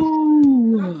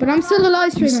 No. But I'm still a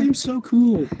live You streamer. seem so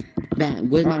cool. Man,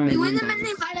 where's my We win $1 the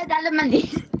million $1 money.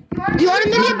 Do you want $1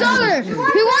 million?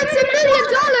 Who wants $1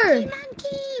 million?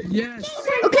 Yes.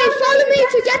 Okay, follow me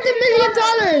to get the $1 million.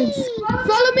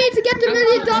 Follow me to get the $1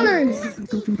 million.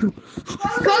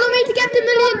 Follow me to get the $1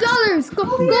 million.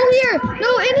 Go here. No,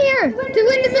 in here. To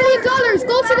win the $1 million,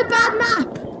 go to the bad map.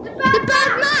 The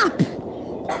bad map.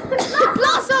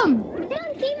 Blossom.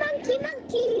 Monkey.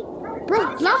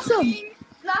 Bro, Blossom.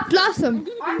 Blossom.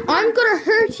 I'm gonna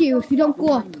hurt you if you don't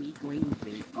go up.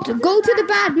 So go to the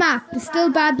bad map. The still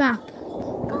bad map.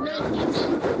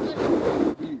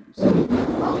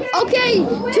 Okay, to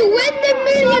win the $1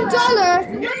 million,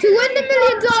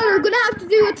 we're gonna have to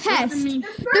do a test.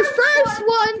 The first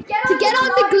one to get on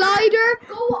the glider,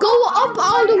 go up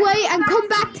all the way, and come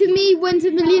back to me wins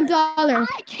 $1 million. I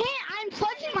can't. I'm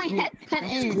plugging my headset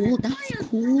in. That's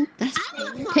cool. That's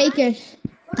cool. Take it.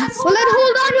 Well, then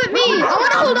hold on with me. I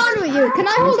want to hold on with you. Can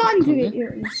I hold on to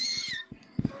you?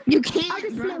 You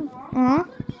can't.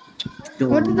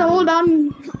 What did I hold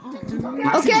on?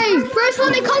 Okay, first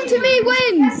one to come to me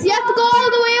wins. You have to go all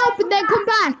the way up and then come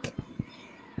back.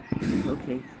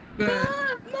 Okay.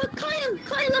 Look,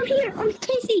 Kyle, I'm here. I'm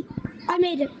Casey. I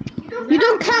made it. You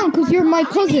don't count because you're my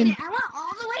cousin. I went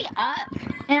all the way up,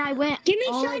 and I went. Give me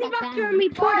shiny rocks and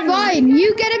report. Fine,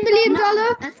 you get $1 million,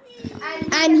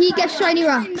 and he gets shiny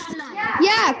rocks.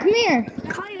 Yeah, come here.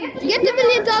 Get the $1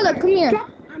 million. Come here.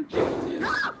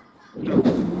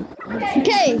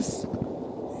 Okay.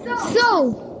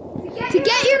 So, to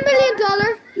get your $1 million,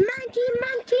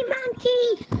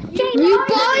 you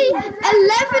buy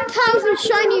 11,000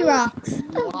 shiny rocks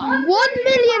 1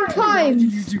 million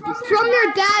times from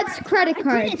your dad's credit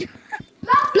card.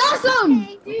 Blossom,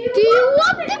 do you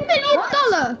want the $1 million?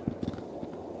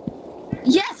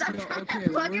 Yes, I'm Okay,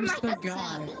 plugging where's my the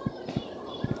guy?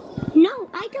 No,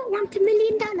 I don't want $1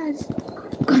 million.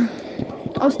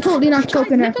 I was totally not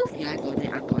choking her. Yeah, I got it.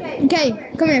 Okay,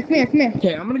 come here.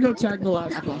 Okay, I'm gonna go tag the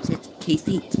last I one. bought it.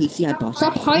 Casey, I bought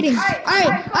Stop it. hiding.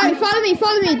 Alright, follow me.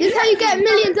 This is how you get $1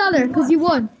 million, because you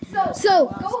won. So,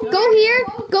 go here,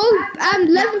 go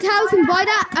 11,000, buy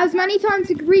that as many times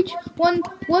to reach 1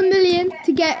 million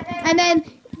to get, and then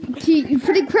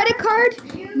for the credit card,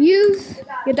 use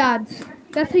your dad's.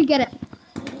 That's how you get it.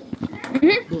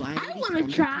 Well, I want to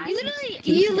try.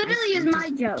 You literally is my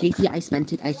joke. Casey, I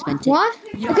spent it. What?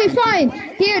 Okay, fine.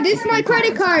 Here, this is my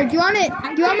credit card. Do you want it?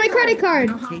 Do you want my credit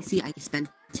card? Casey, I spent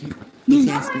it.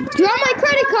 Casey, I spent it. Do you want my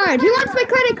credit card? Who wants my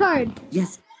credit card?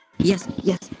 Yes.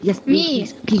 Me.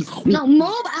 Please. No,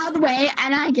 move out of the way,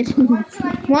 and I get.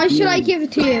 Why should I give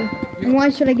it to you? And why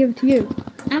should I give it to you?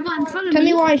 Tell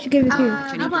me why I should give it to you.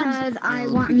 Because I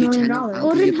want $1 million.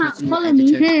 Follow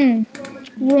me.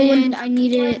 Well, And I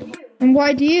need it and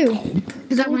why do you?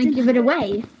 because I want to give it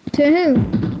away. To who?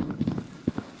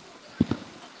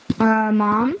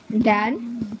 Mom, Dad.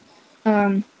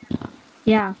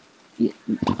 Yeah.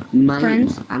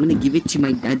 Friends. I'm gonna give it to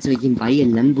my dad so he can buy a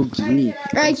Lamborghini.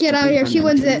 Alright, get out of here. She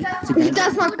wins it.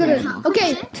 That's not good enough.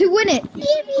 Okay, to win it,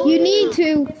 you need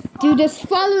to do this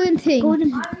following thing.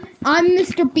 I'm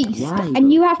Mr. Beast, Why?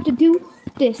 and you have to do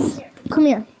this. Come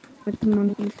here. With the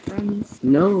monkey's friends.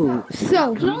 No.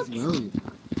 So, Well,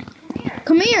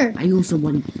 come here. I also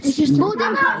want.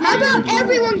 How about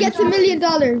everyone gets $1 million?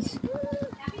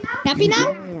 Happy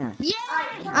now? Yeah.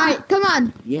 Alright, come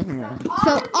on. Yeah.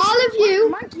 So, all of you,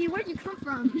 Monkey, where'd you come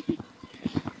from?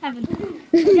 Heaven.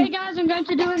 Okay, guys, I'm going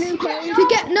to do a new code. to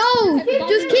get, no,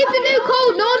 just keep the new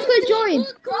code. No one's going to join.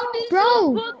 Bro,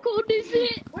 What code is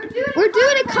it? we're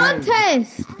doing a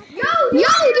contest. Yo, do you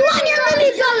want your $1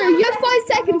 million? You have 5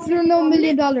 seconds for no $1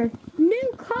 million. New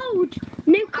code.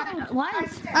 New code. What?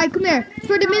 Alright, come here.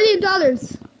 For the $1 million.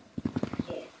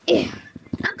 Yeah.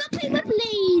 I'm going to play with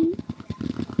Lane.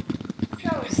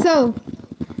 So,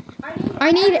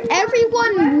 I need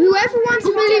everyone, whoever wants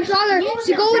 $1 million,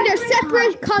 to go in their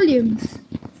separate columns.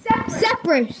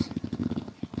 Separate.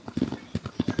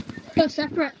 Go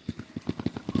separate.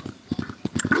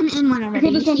 I'm in one already.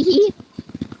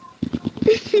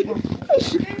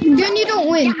 Then you don't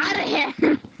win. Get out of here.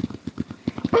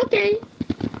 Okay.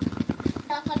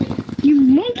 You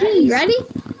monkey. You ready?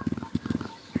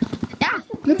 Yeah.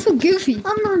 Look so goofy.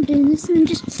 I'm not doing this. I'm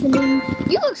just chilling.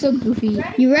 You look so goofy.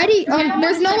 You ready?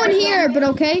 There's no one here, but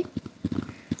okay.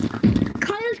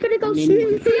 Kyle's gonna go swim.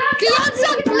 Leon,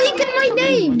 stop leaking my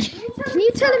name. Can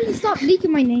you tell him to stop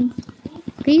leaking my name?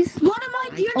 Please? What am I?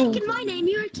 You're leaking my name.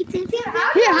 You're keeping it. Here,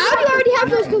 how do you already have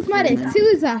those cosmetics? Who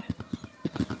is that?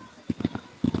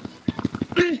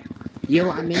 Yo,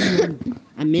 I'm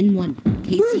in one.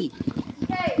 Casey.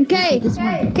 Okay,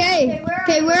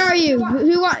 where are you?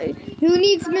 Who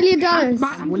needs $1 million?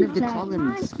 I'm one of the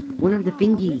columns. One of the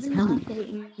thingies. Help.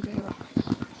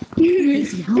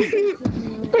 Casey, help.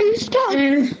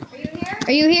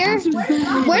 Are you here?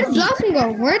 Where did Blossom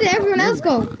go? Where did everyone else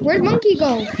go? Where did Monkey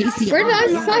go? Casey, Where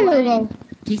did Silo go?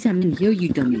 Casey, I'm in here, you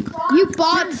dummy. You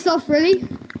bought stuff, really?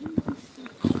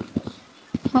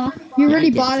 Huh? You Yeah, I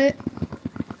really did. bought it?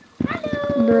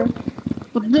 Bro.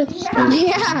 What this?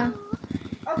 Yeah.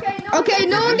 Okay,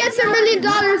 no one gets $1 million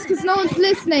because no one's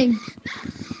listening.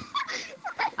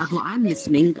 Well, I'm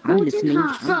listening. I'm listening.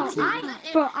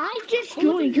 Bro, I just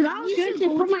joined because I was going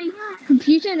to put my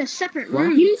computer in a separate room.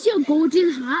 What? Use your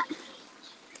golden hat.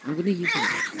 I'm gonna use it.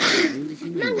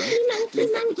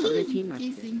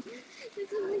 Monkey.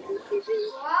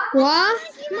 What?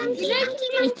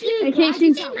 Hey,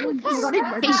 Casey.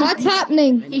 What's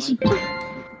happening? Casey.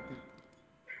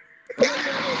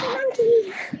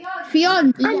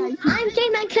 Fionn. I'm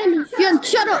J-Man Kenny. Fionn,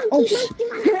 shut up. Oh,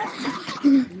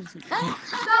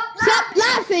 stop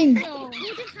laughing.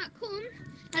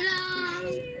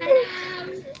 Hello.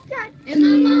 It's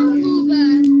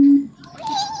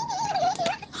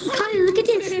Kyle, look at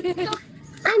this.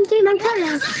 I'm J-Man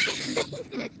Kyle.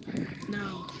 No.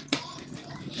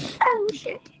 Oh,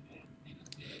 shit.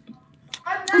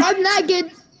 I'm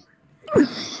lagging.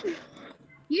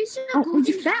 You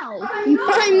fell.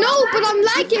 I know, but I'm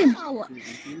lagging.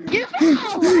 You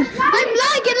fell. I'm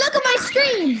lagging. Look at my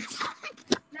screen.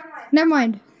 Never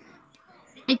mind.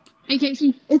 Hey,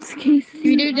 Casey. It's Casey.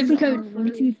 We do a different code.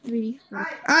 1, 2, 3.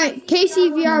 Alright,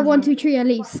 KCVR 1, 2, 3 at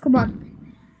least. Come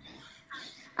on.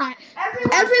 Alright.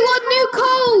 Everyone, new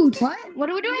code. What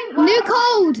are we doing? New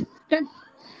code.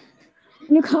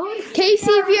 New code?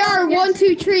 KCVR 1,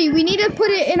 2, 3. We need to put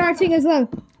it in our thing as well.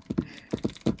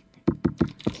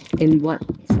 In what?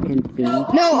 In thing?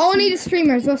 No, only the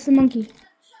streamers. What's the monkey?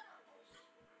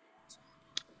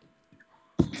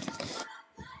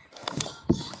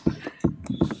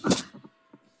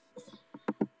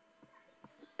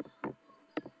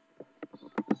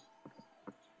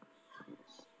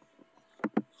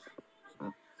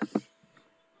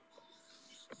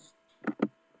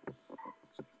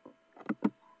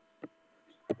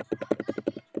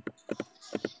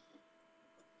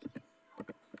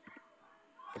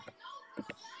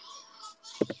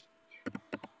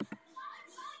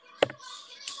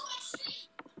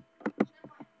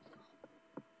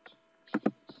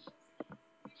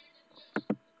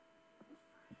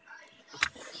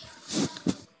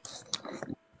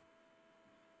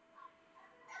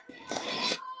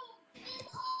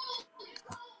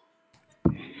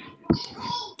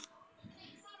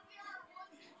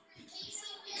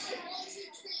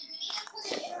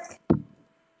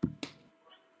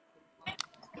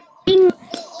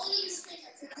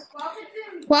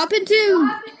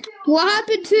 What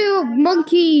happened to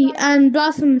Monkey and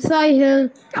Blossom, Sahil,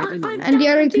 and the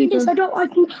other people? I don't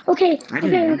like you. Okay.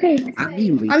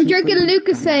 I'm drinking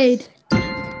Lucasade.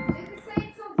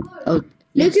 Oh,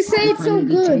 Lucasade's so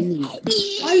good.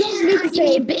 I love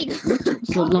Lucasade.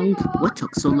 So long. What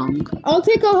took so long? I'll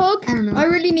take a hug. I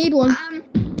really need one. I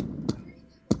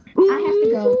have to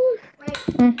go.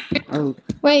 Oh.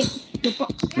 Wait.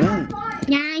 Yeah.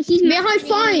 Yeah, he's Give me a high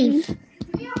five.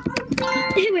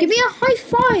 Give me a high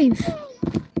five.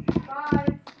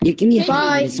 You give me a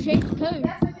Bye.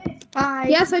 Bye.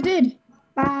 Yes, I did.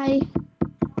 Bye.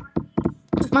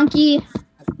 Monkey.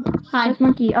 Hi. There's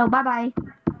Monkey. Oh, bye-bye.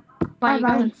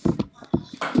 Bye-bye.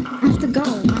 I have to go.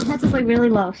 My head is like really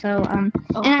low, so, and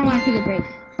I want to take a break.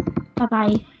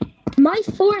 Bye-bye. My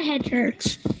forehead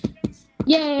hurts.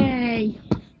 Yay.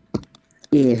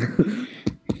 Yeah.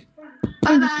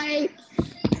 Bye-bye.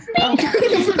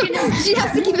 She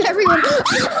has to give everyone. No.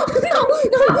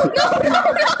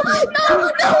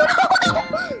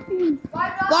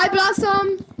 Bye,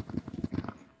 Blossom.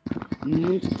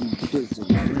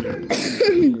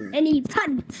 Any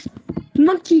puns?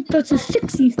 Monkey does a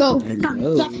 60s. Go.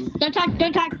 Hello. Don't talk.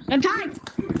 Get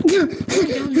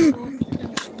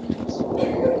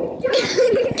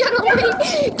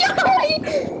away.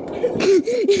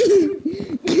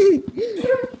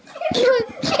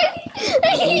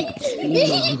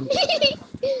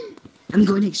 I'm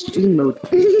going extreme mode.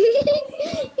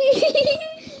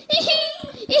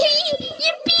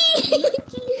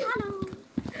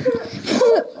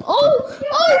 Oh,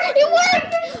 it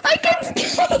worked! I can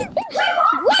escape!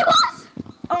 Wait, what?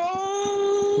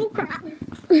 Oh, crap.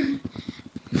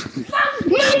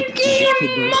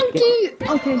 Monkey!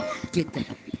 Okay. Get that.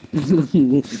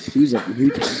 Who's that? Who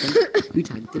tagged him? Who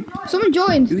tagged him? Someone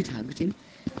joined. Who tagged him?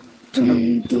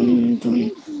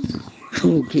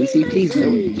 Oh, Casey, please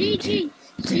no. GG.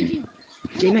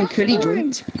 J-Man Curly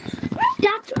joined.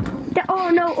 Oh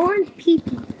no, orange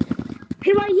people.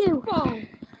 Who are you?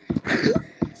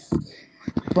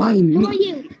 Why Who are me?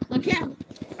 you? Okay.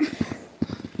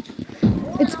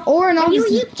 It's or an Are you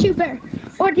option. a YouTuber?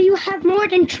 Or do you have more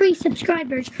than 3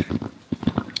 subscribers?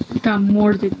 Got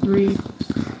more than 3.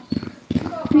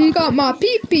 You got my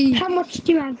pee-pee. How much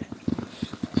do you have?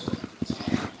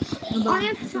 I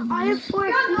have 4.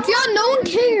 Yeah, no one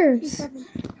cares. How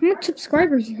much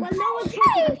subscribers you Well, have? no one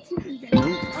cares.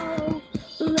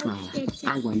 Oh, look,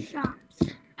 I won.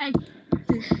 Hey.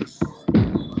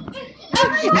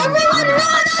 Everyone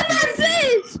run! I'm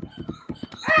this!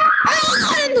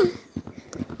 Run!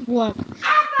 What?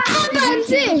 I'm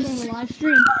this! Live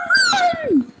stream.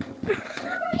 Run!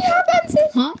 Yeah, that's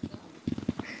it. Huh?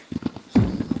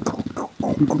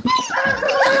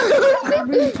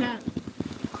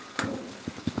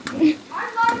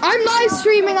 I'm live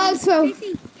streaming also.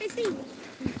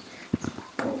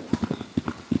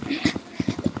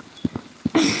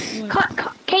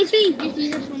 Casey,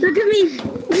 look at me.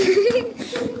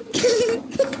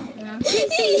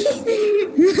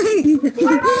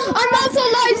 I'm also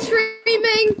live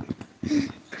streaming.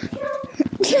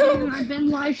 I've been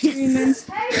live streaming.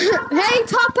 Hey,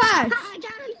 Top Ash.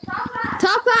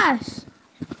 Top Ash.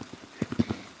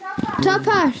 Top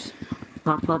Ash.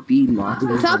 Papa be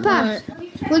model. Top Ash.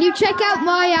 Will you check out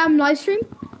my live stream?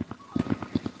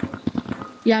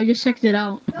 Yeah, I just checked it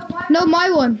out. No, my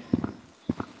one.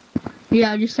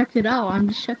 Yeah, I just checked it out. I'm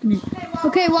just checking it.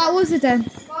 Okay, what was it then?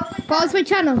 What was my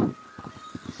channel?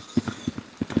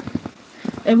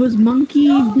 It was Monkey.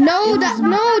 No,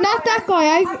 not that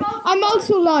guy. I'm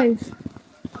also live.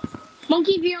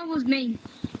 Monkey VR was me.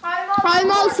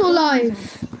 I'm also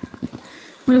live.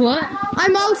 Wait, what?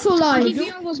 I'm also Monkey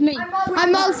live. VR was me.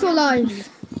 I'm also live.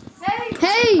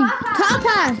 Hey, Top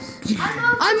Ash.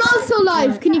 I'm also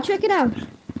live. Can you check it out?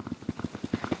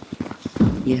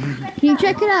 Yeah. Can you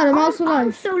check it out? I'm also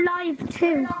live. So live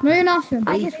too. No, you're not. Finn.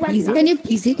 He's Can you?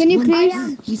 it. Can you One.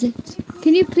 please? He's it.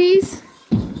 Can you please?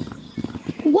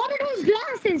 What are those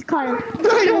glasses, Kyle?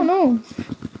 I don't know.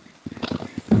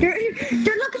 They're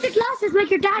look at the glasses like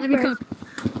your dad wears.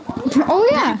 Oh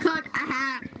yeah.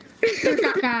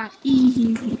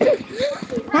 Easy.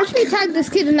 Watch me tag this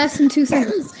kid in less than 2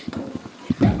 seconds.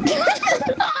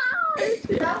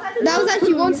 That was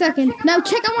actually 1 second. Now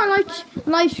check out my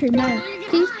live stream now.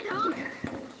 Please.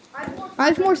 I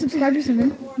have more subscribers than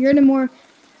him. You're the more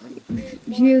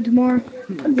viewed more.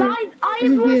 Guys, I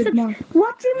have more Viewed more.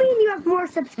 What do you mean you have more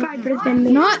subscribers than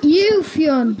me? Not you,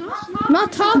 Fionn. I'm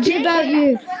not talking about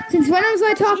you. Since when was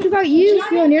I talking about you,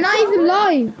 Fionn? You're not even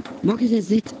live. Marcus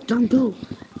is it. Don't go.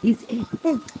 He's it.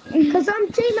 Because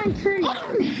I'm J-Man Curly.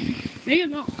 No, you're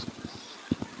not.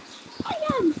 I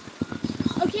am.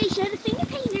 Okay, show the finger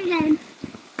painter then.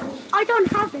 I don't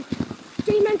have it.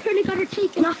 J-Man Curly got her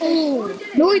taken off. Oh.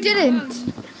 No, he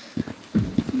didn't.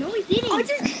 No, he didn't.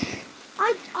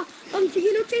 So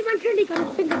you know J-Man Curly got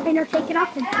his finger painter taken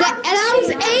off him. That was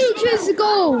ages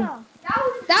ago.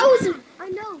 That was. I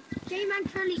know. J-Man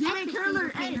Curly. J-Man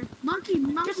Curly. Hey, monkey.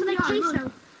 Just like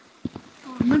queso.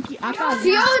 Monkey, I got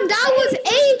Fionn, that was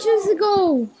ages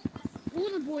ago. All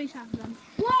the boys have them.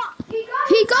 What?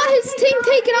 He got his thing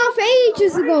taken off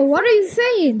ages ago. What are you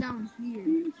saying? Down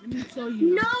here. Let me show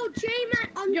you. No, J-Man.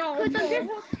 But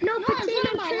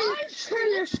J-Man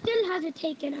Curly still has it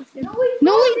taken off him.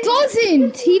 No, he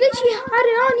doesn't. He literally had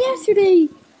it on yesterday.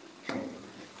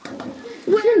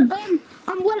 Well,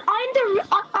 I'm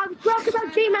talking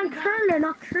about J-Man Curler,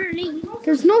 not Curly.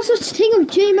 There's no such thing of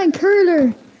J-Man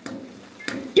Curler.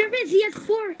 There is. He has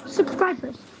 4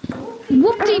 subscribers.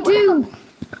 Whoop-de-doo.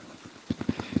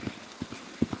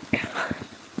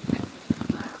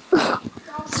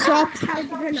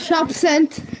 Shop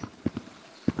sent.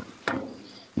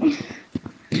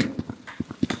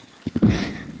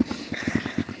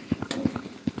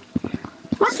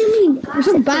 What do you mean? You're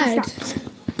so bad.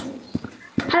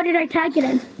 How did I tag it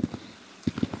in?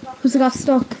 Because I got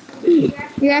stuck.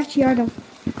 You actually are though.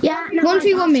 Yeah, no,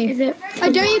 1v1 me. Is it? I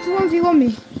dare you to 1v1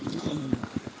 me.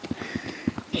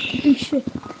 Oh shit.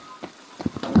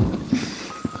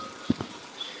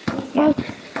 Well,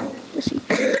 let's see.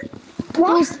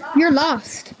 What? You're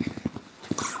lost.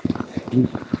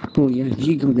 Oh yeah,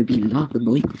 you're gonna be lost,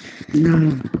 boy.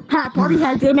 No. Party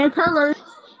has J-Man Curler.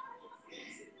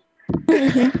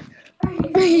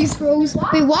 He's froze.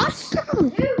 Wait, what?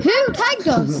 Who tagged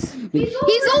us? He's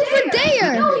over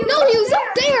there. No, he was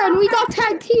up there and we got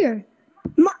tagged here.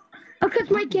 Because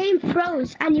my game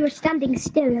froze and you were standing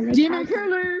still. And J-Man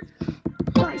Curler.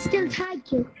 Oh, I still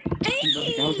tagged you.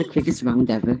 That was the quickest round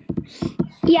ever.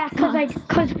 Yeah,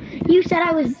 because you said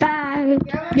I was bad.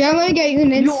 Yeah, I'm gonna get you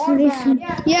an installation.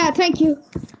 Yeah, thank you.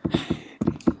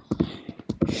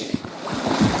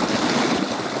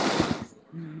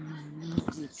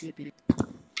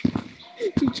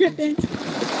 You're tripping.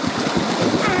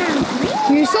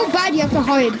 You're so bad you have to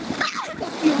hide.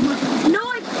 No,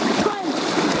 I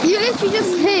can't. You literally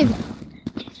just hid.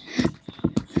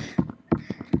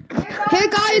 Hey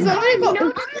guys, I'm gonna go. No,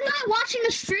 I'm the guy watching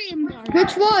the stream.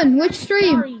 Which one? Which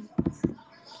stream?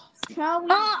 I'm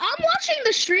watching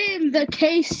the stream, the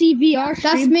KCVR stream.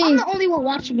 That's me. I'm the only one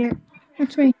watching it.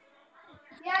 That's me.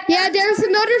 Yeah, there's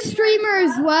another streamer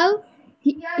as well.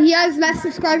 He has less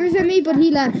subscribers than me, but he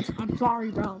left. I'm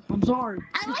sorry, bro. I'm sorry.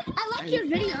 I like your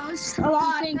videos a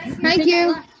lot. Thank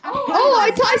you. Oh, I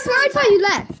swear I thought you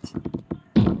left.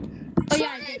 Oh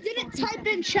yeah, I didn't type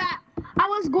in chat. I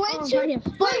was going to. Wait,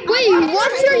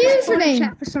 what's your username?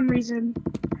 Chat for some reason.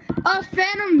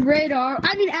 Phantom Radar.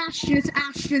 I mean Ashton. It's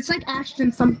Ashton. It's like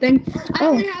Ashton something. I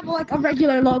only have like a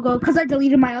regular logo because I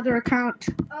deleted my other account.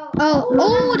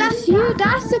 Oh, that's you.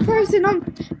 That's the person I'm.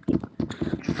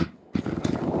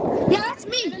 Yeah, that's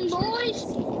me. Boys.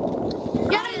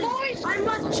 Yeah, boys. I'm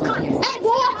not cut. Hey,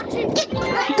 boy. What the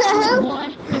hell?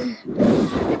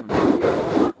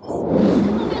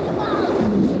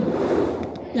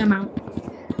 Yeah, I'm out.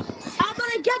 I'm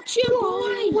gonna get you,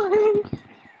 boy.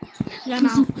 Yeah, I'm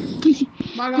out.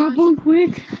 Bye, guys.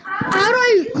 Quick. How do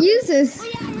I use this? Oh,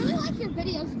 yeah, I really like your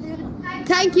videos, dude.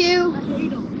 Thank you.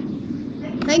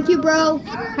 Thank you, bro.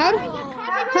 How do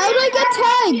I get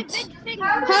tagged?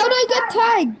 How do I get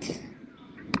tagged?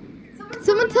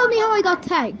 Someone tell me how I got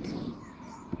tagged.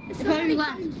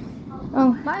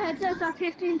 Oh. My headset's at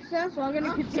 15%, so I'm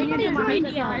gonna continue to my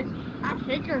video. I'll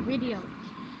take your video.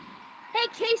 Hey,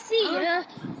 Casey.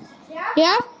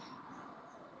 Yeah?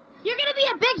 You're gonna be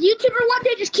a big YouTuber one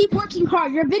day. Just keep working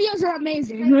hard. Your videos are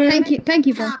amazing. Thank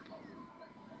you, bro.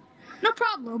 No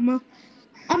problem.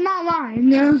 I'm not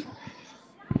lying.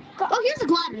 Oh, here's a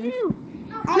glider.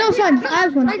 No, it's fine. I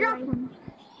have one. I dropped one.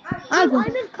 I have one.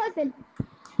 I'm his cousin.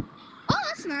 Oh,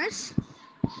 that's nice.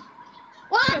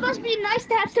 Well, it must be nice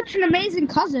to have such an amazing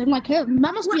cousin like him.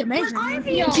 That must be amazing. Why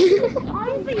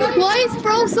is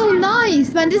bro so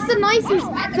nice, man? This is the nicest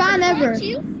fan ever.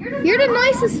 You're the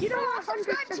nicest. You know, I'll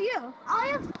subscribe to you. I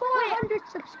have 400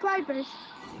 subscribers.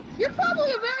 You're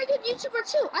probably a very good YouTuber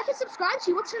too. I can subscribe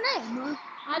to you. What's your name?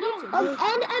 I don't know.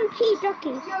 NMP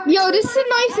Ducky. Yo, this is the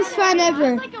nicest fan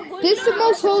ever. This is the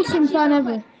most wholesome fan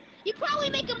ever. You probably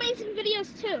make amazing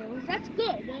videos too. That's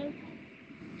good.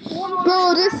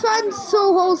 Bro, this fan's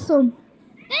so wholesome.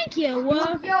 Thank you.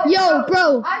 Yo,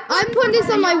 bro, I'm putting this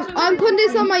on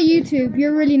my YouTube.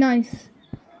 You're really nice.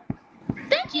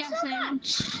 Thank you so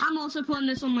much. I'm also putting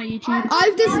this on my YouTube.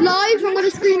 I've this live. I'm gonna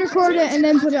screen record it and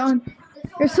then put it on.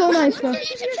 You're so nice, bro.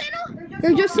 What's your YouTube channel?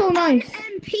 You're just so nice.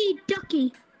 NMP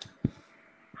Ducky.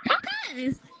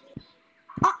 Okay.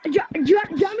 Do you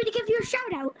want me to give you a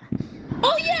shout out?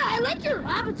 Oh yeah, I like your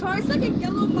avatar. It's like a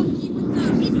yellow monkey with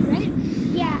the meat, right?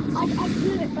 Yeah, I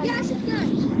do it. Yeah, I should good.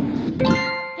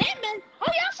 Hey man. Oh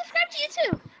yeah, I'll subscribe to you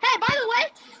too. Hey, by the way,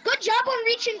 good job on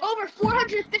reaching over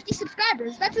 450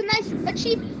 subscribers. That's a nice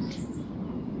achievement.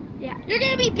 Yeah, you're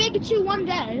gonna be big too one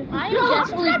day. I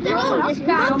definitely will. This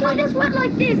guy. Monkey just went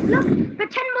like this. Look,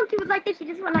 pretend monkey was like this. He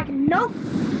just went like nope. Do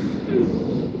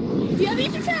you have a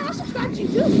YouTube channel? I'll subscribe to you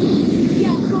too.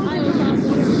 Yeah,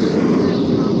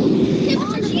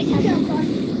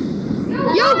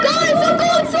 Yo, guys, I'm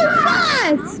going so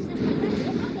fast.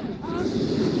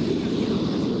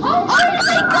 Oh my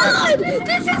god,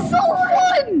 this is so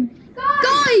fun.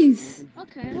 Guys.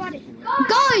 Okay.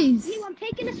 Guys. I'm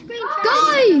taking a screenshot.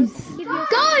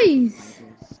 Guys.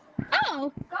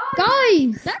 Oh.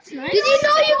 Guys. That's nice. Did you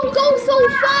know you can go so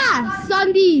fast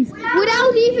on these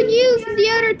without even using the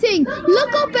other thing?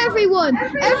 Look up, everyone.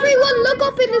 Everyone, look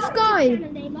up in the sky.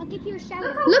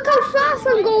 Look how fast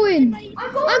I'm going.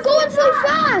 I'm going so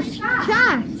fast.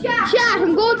 Chat,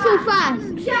 I'm going so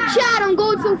fast. Chat, I'm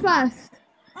going so fast.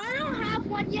 I don't have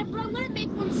one yet, but I'm gonna make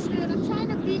one soon. I'm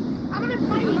gonna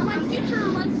find my future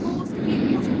life goals to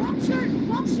be.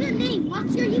 What's your name?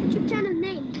 What's your YouTube channel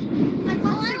name? Like,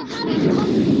 what's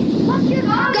your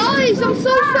Guys, I'm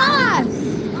so fast.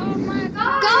 Oh my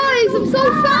god. Guys, I'm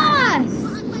so fast.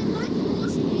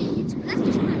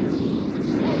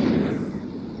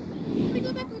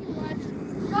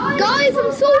 Guys,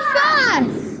 I'm so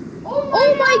fast.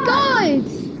 Oh my god.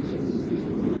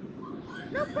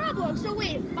 No problem. So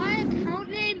wait, my account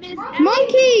name is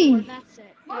Monkey. That's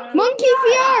it. Monkey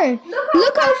VR.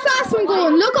 Look how fast I'm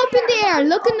going. Look up in the air.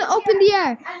 Look up in the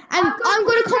air. And I'm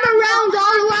going to come around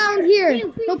all around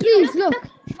here. No, please, look.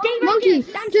 Monkey,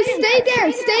 just stay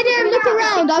there. Stay there and look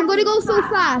around. I'm going to go so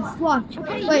fast. Watch.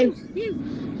 Wait.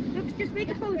 Just make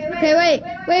a pose. Okay, wait.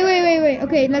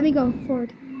 Okay, let me go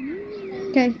forward.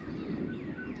 Okay.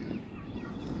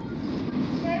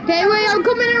 Okay, wait, I'm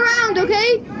coming around,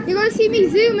 okay? You're gonna see me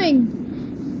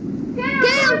zooming.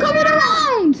 Okay, I'm coming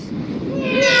around.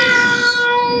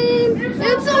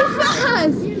 It's so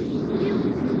fast.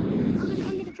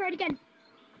 I'm gonna try it again.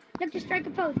 Look, just strike a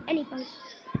pose, any pose.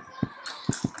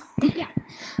 Yeah.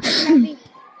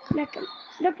 Look,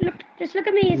 just look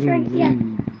at me. It's right. Yeah.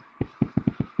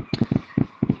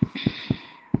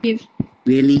 Give.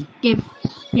 Really? Give.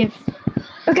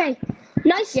 Okay.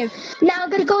 Nice. Give. Now I'm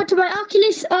gonna go to my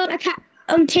Oculus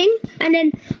thing, and then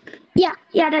you're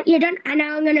done. And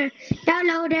now I'm gonna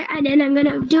download it, and then I'm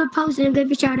gonna do a pose and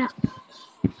give a shout out.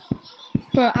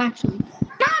 But actually.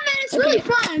 Nah, man, it's really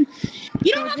fun.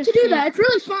 You don't have to do that. It's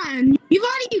really fun. You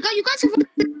guys have.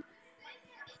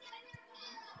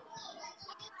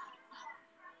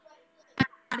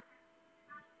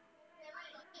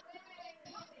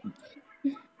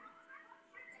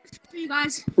 You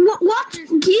guys. What's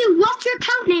your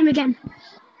account name again?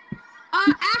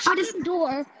 Ashton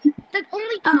Door. The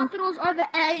only capitals are the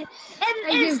A, and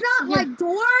it's not like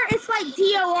door. It's like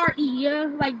DORE,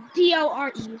 like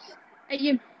DORE. Hey,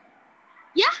 you.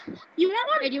 Yeah, you want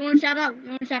one? Hey, do you want to shout out?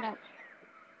 Oh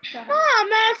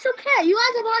man, it's okay. You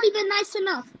guys have already been nice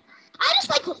enough. I just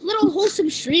like little wholesome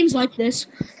streams like this.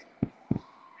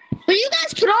 But you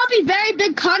guys can all be very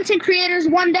big content creators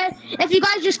one day if you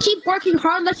guys just keep working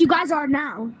hard like you guys are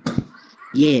now.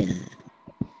 Yeah.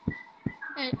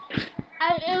 It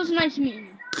was nice meeting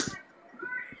you.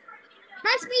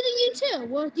 Nice meeting you too.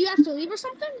 Well, do you have to leave or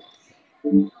something?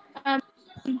 No,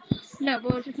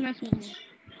 but it was just nice meeting you.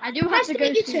 I do have Nice to to go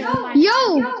meet you to too.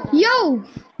 Yo.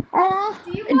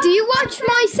 Do you watch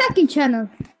my second channel?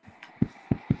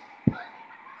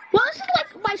 Well, this is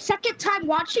like my second time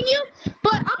watching you,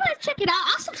 but I'm gonna check it out.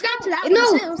 I'll subscribe to that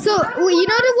No, one too. so you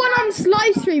know the one I'm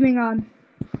live streaming on?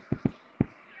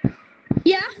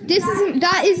 Yeah.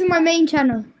 That isn't my main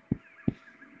channel.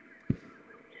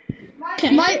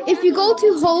 Okay. If you go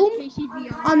to home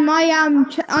on my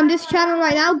on this channel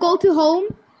right now, go to home.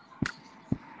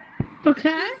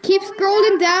 Okay. Keep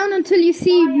scrolling down until you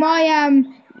see my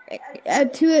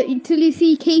until you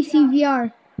see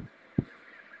KCVR.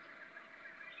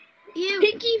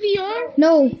 Pinky VR?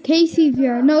 No,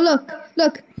 KCVR. No, look.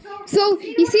 So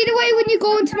you see the way when you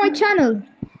go into my channel.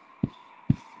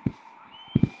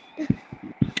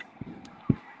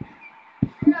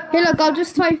 Here, look. I'll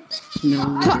just type.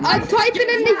 I'm typing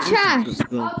in the chat.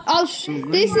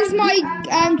 This is my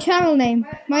channel name.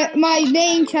 My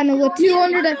main channel with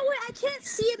 200. I can't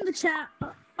see in the chat.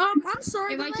 I'm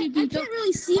sorry, but I can't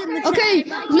really see in the chat. Okay,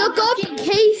 look up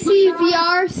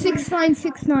KCVR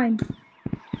 6969.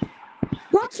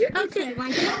 What's your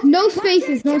No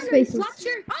spaces. What's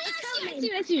your I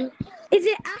see. Is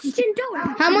it Ashton Door?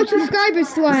 How much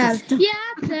subscribers do I have?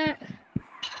 Yeah,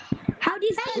 how do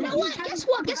you say you know what? Guess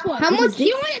what? How much? Do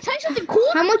you want me to tell you something cool?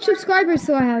 How much subscribers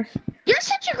do I have? You're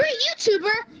such a great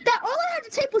YouTuber that all I had to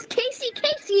type was Casey,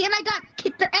 and I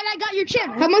got your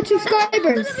channel. How much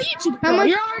subscribers?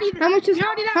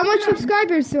 How much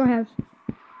subscribers do I have?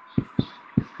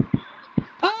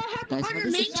 On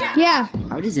your main channel? Yeah,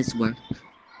 How does this work?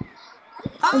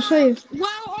 I'll show you. Well,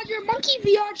 on your Monkey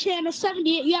VR channel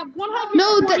 78, you have 100.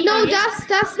 No,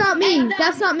 that's not me.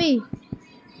 That's not me.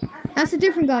 That's a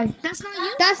different guy. That's not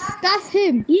you. That's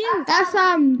him. You. That's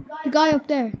the guy up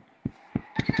there.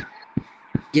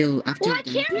 Yo, after Well, I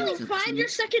can't really find your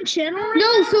second channel. Right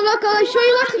No, so look, I'll show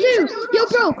you what to do. Yo,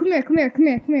 bro, come here.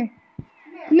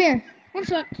 One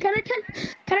sec. Can I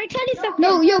tell you something?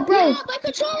 No, yo, bro. Yeah, my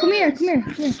controller. Come here. How do you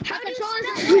It's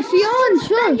Fionn,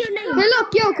 sure. Hey,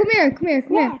 look, yo, come here.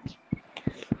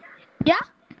 Yeah?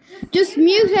 Just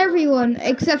mute everyone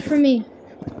except for me.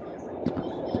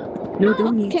 No,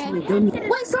 don't need to. Don't need.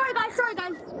 Wait, sorry guys.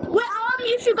 Wait, I'll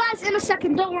unmute you guys in a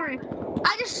second. Don't worry. Okay,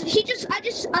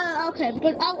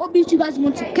 but I'll unmute you guys in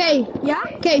 1 second. Okay. Yeah?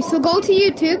 Okay, so go to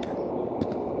YouTube.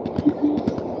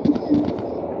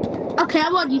 Okay,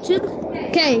 I'm on YouTube.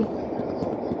 Okay.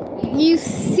 You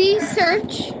see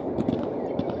search.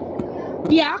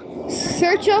 Yeah.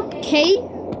 Search up K.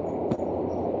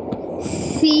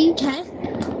 C. Okay.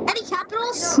 Any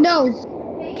capitals? No.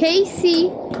 K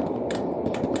C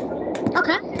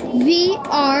Okay. V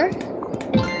R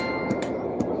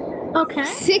Okay.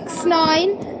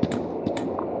 69.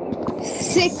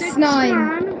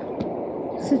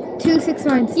 So 2 6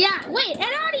 9s. Yeah. Wait, it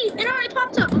already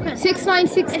popped up. Okay. 6 9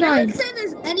 6 It 9. doesn't say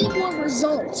there's any more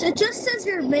results. It just says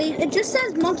your main. It just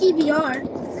says Monkey VR.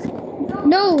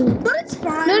 No. But it's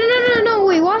fine. No.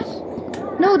 Wait, what?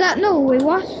 No. Wait,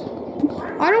 what?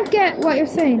 I don't get what you're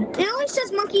saying. It only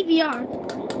says Monkey VR.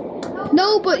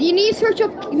 No, but you need to search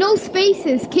up no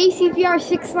spaces. KCVR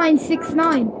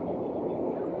 6969.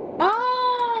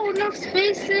 Oh, no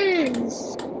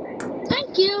spaces.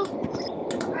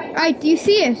 Alright, do you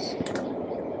see it?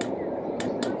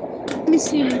 Let me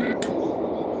see.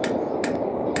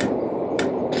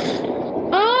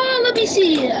 Oh, let me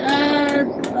see. Yeah.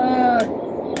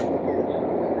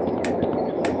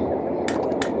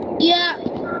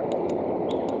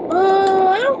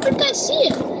 I don't think I see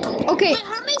it. Okay, Wait,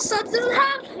 how many subs does it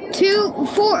have?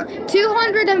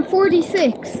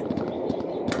 246.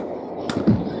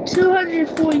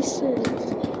 246.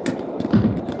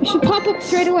 It should pop up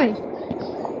straight away.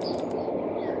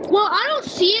 Well, I don't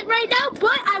see it right now,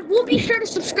 but I will be sure to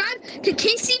subscribe to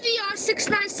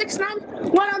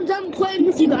KCVR6969 when I'm done playing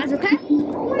with you guys, okay?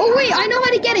 Oh wait, I know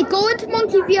how to get it. Go into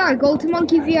Monkey VR. Go to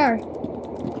Monkey VR.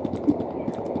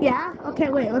 Yeah? Okay,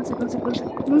 wait, let's see.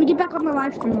 Let me get back on the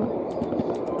live stream.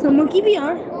 So, Monkey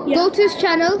VR. Yeah. Go to his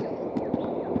channel.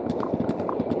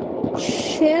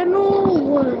 Channel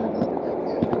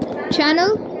what?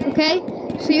 Channel, okay?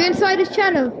 So you're inside his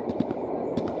channel.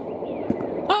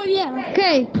 Oh, yeah.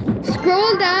 Okay,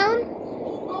 scroll down.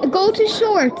 Go to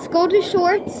shorts. Go to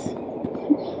shorts.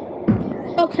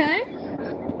 Okay.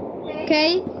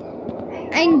 Okay?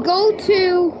 And go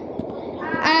to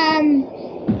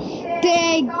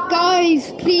the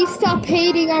guys, please stop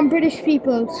hating on British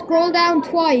people. Scroll down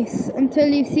twice until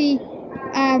you see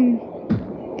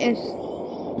it.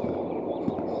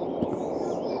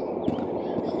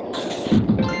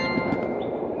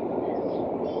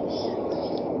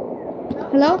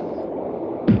 Hello?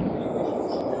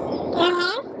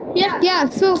 Uh-huh. Yeah. Yeah,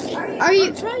 so are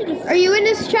you in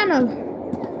this channel?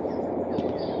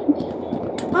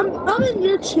 I'm in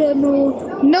your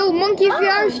channel. No, Monkey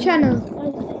VR's channel.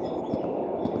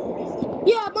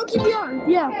 Yeah, Monkey VR.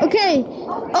 Yeah. Okay,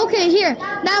 here.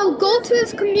 Now go to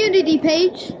his community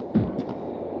page.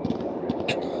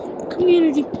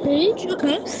 Community page.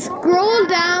 Okay. Scroll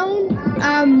down.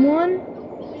 1,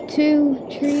 2,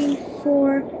 3,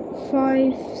 4,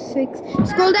 5, 6.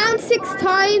 Scroll down 6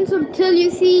 times until you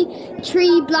see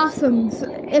tree blossoms.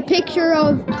 A picture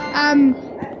of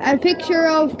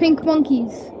pink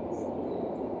monkeys.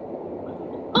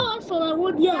 Oh, I saw that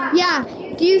one. Yeah. Yeah.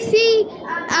 Do you see?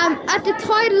 At the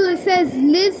title it says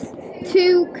Liz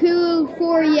too cool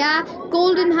for yeah.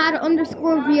 Golden hat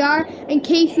 _VR and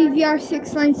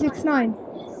KCVR6969.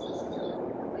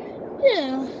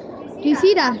 Yeah. Do you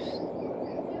see that?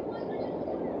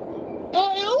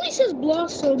 It always says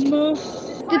blossom.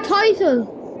 The title.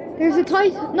 There's a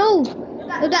title. No,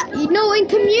 in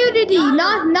community,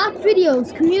 not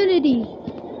videos. Community.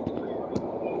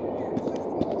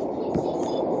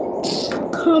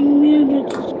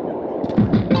 Community.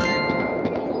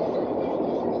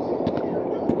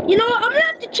 You know what? I'm gonna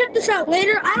have to check this out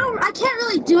later. I can't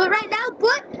really do it right now,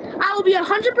 but I will be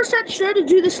 100% sure to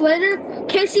do this later.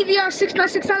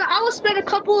 KCVR6969. I will spend a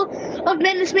couple of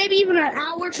minutes, maybe even an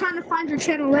hour, trying to find your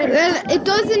channel later. Well, it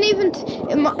doesn't even.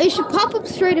 It should pop up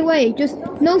straight away. Just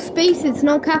no spaces,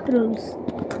 no capitals.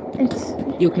 It's.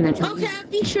 Yo, can I tell Okay, you? I'll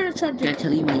be sure to try to do Can I it.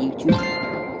 tell you my YouTube?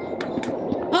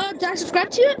 Did I subscribe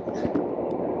to it?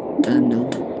 No.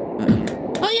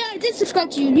 Oh yeah, I did subscribe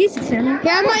to your music channel.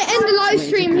 Yeah, I might end the live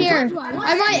stream here.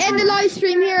 I might end the live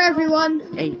stream here, everyone.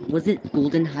 Hey, was it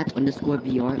golden hat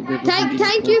 _VR? With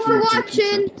Thank you for 140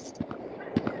 watching. subs?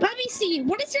 Let me see.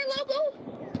 What is your logo?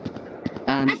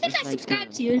 I think it's I like,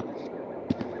 subscribed to you.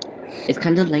 It's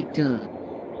kind of like the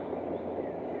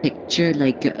picture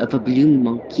of a blue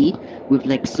monkey with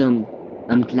like some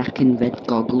black and red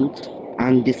goggles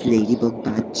and this ladybug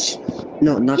badge.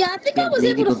 No, not Yeah, I think I was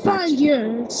able to ladybug badge. find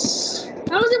yours.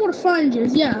 I was able to find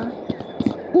yours, yeah.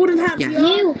 Golden hat. Yeah.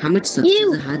 You. How much subs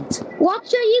does it had?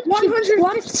 What's your YouTube? 115.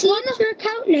 What's your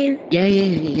account name? Yeah,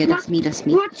 that's me.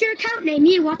 What's your account name?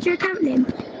 What's your account name?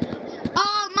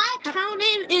 My account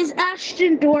name is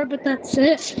Ashton Door, but that's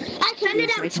it. Spell it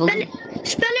out. Spell it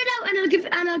out,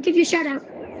 and I'll give you a shout out.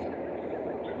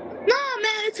 No,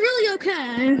 man, it's really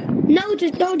okay. No,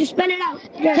 just spell it out.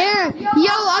 Here,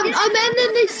 yo, I'm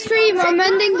ending the stream. I'm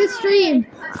ending the stream.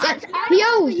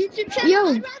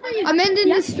 I'm ending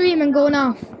the stream and going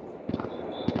off.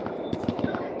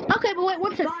 Okay, but wait,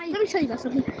 one second. Let me tell you guys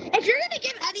something. If you're gonna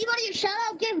give anybody a shout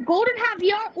out, give Golden Hat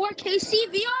VR or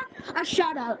KCVR a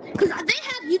shout out. Because they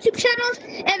have YouTube channels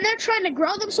and they're trying to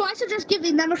grow them, so I suggest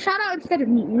giving them a shout out instead of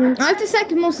me. I have the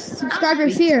second most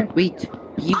subscribers here. Wait.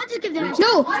 I'll just give them a shout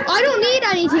No, I don't need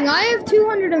anything. I have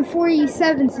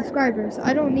 247 subscribers.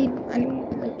 I don't need any,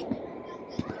 like.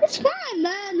 It's fine,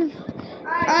 man.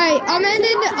 Alright, I'm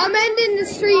ending the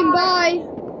stream. Bye.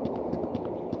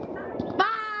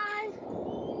 Bye.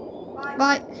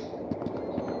 Bye.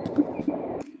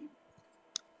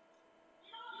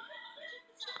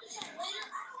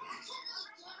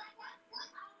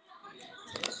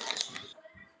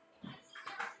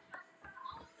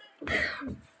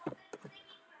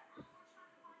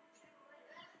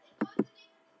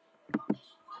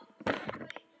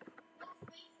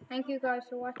 Thank you guys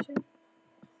for watching.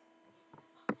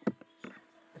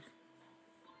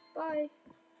 Bye.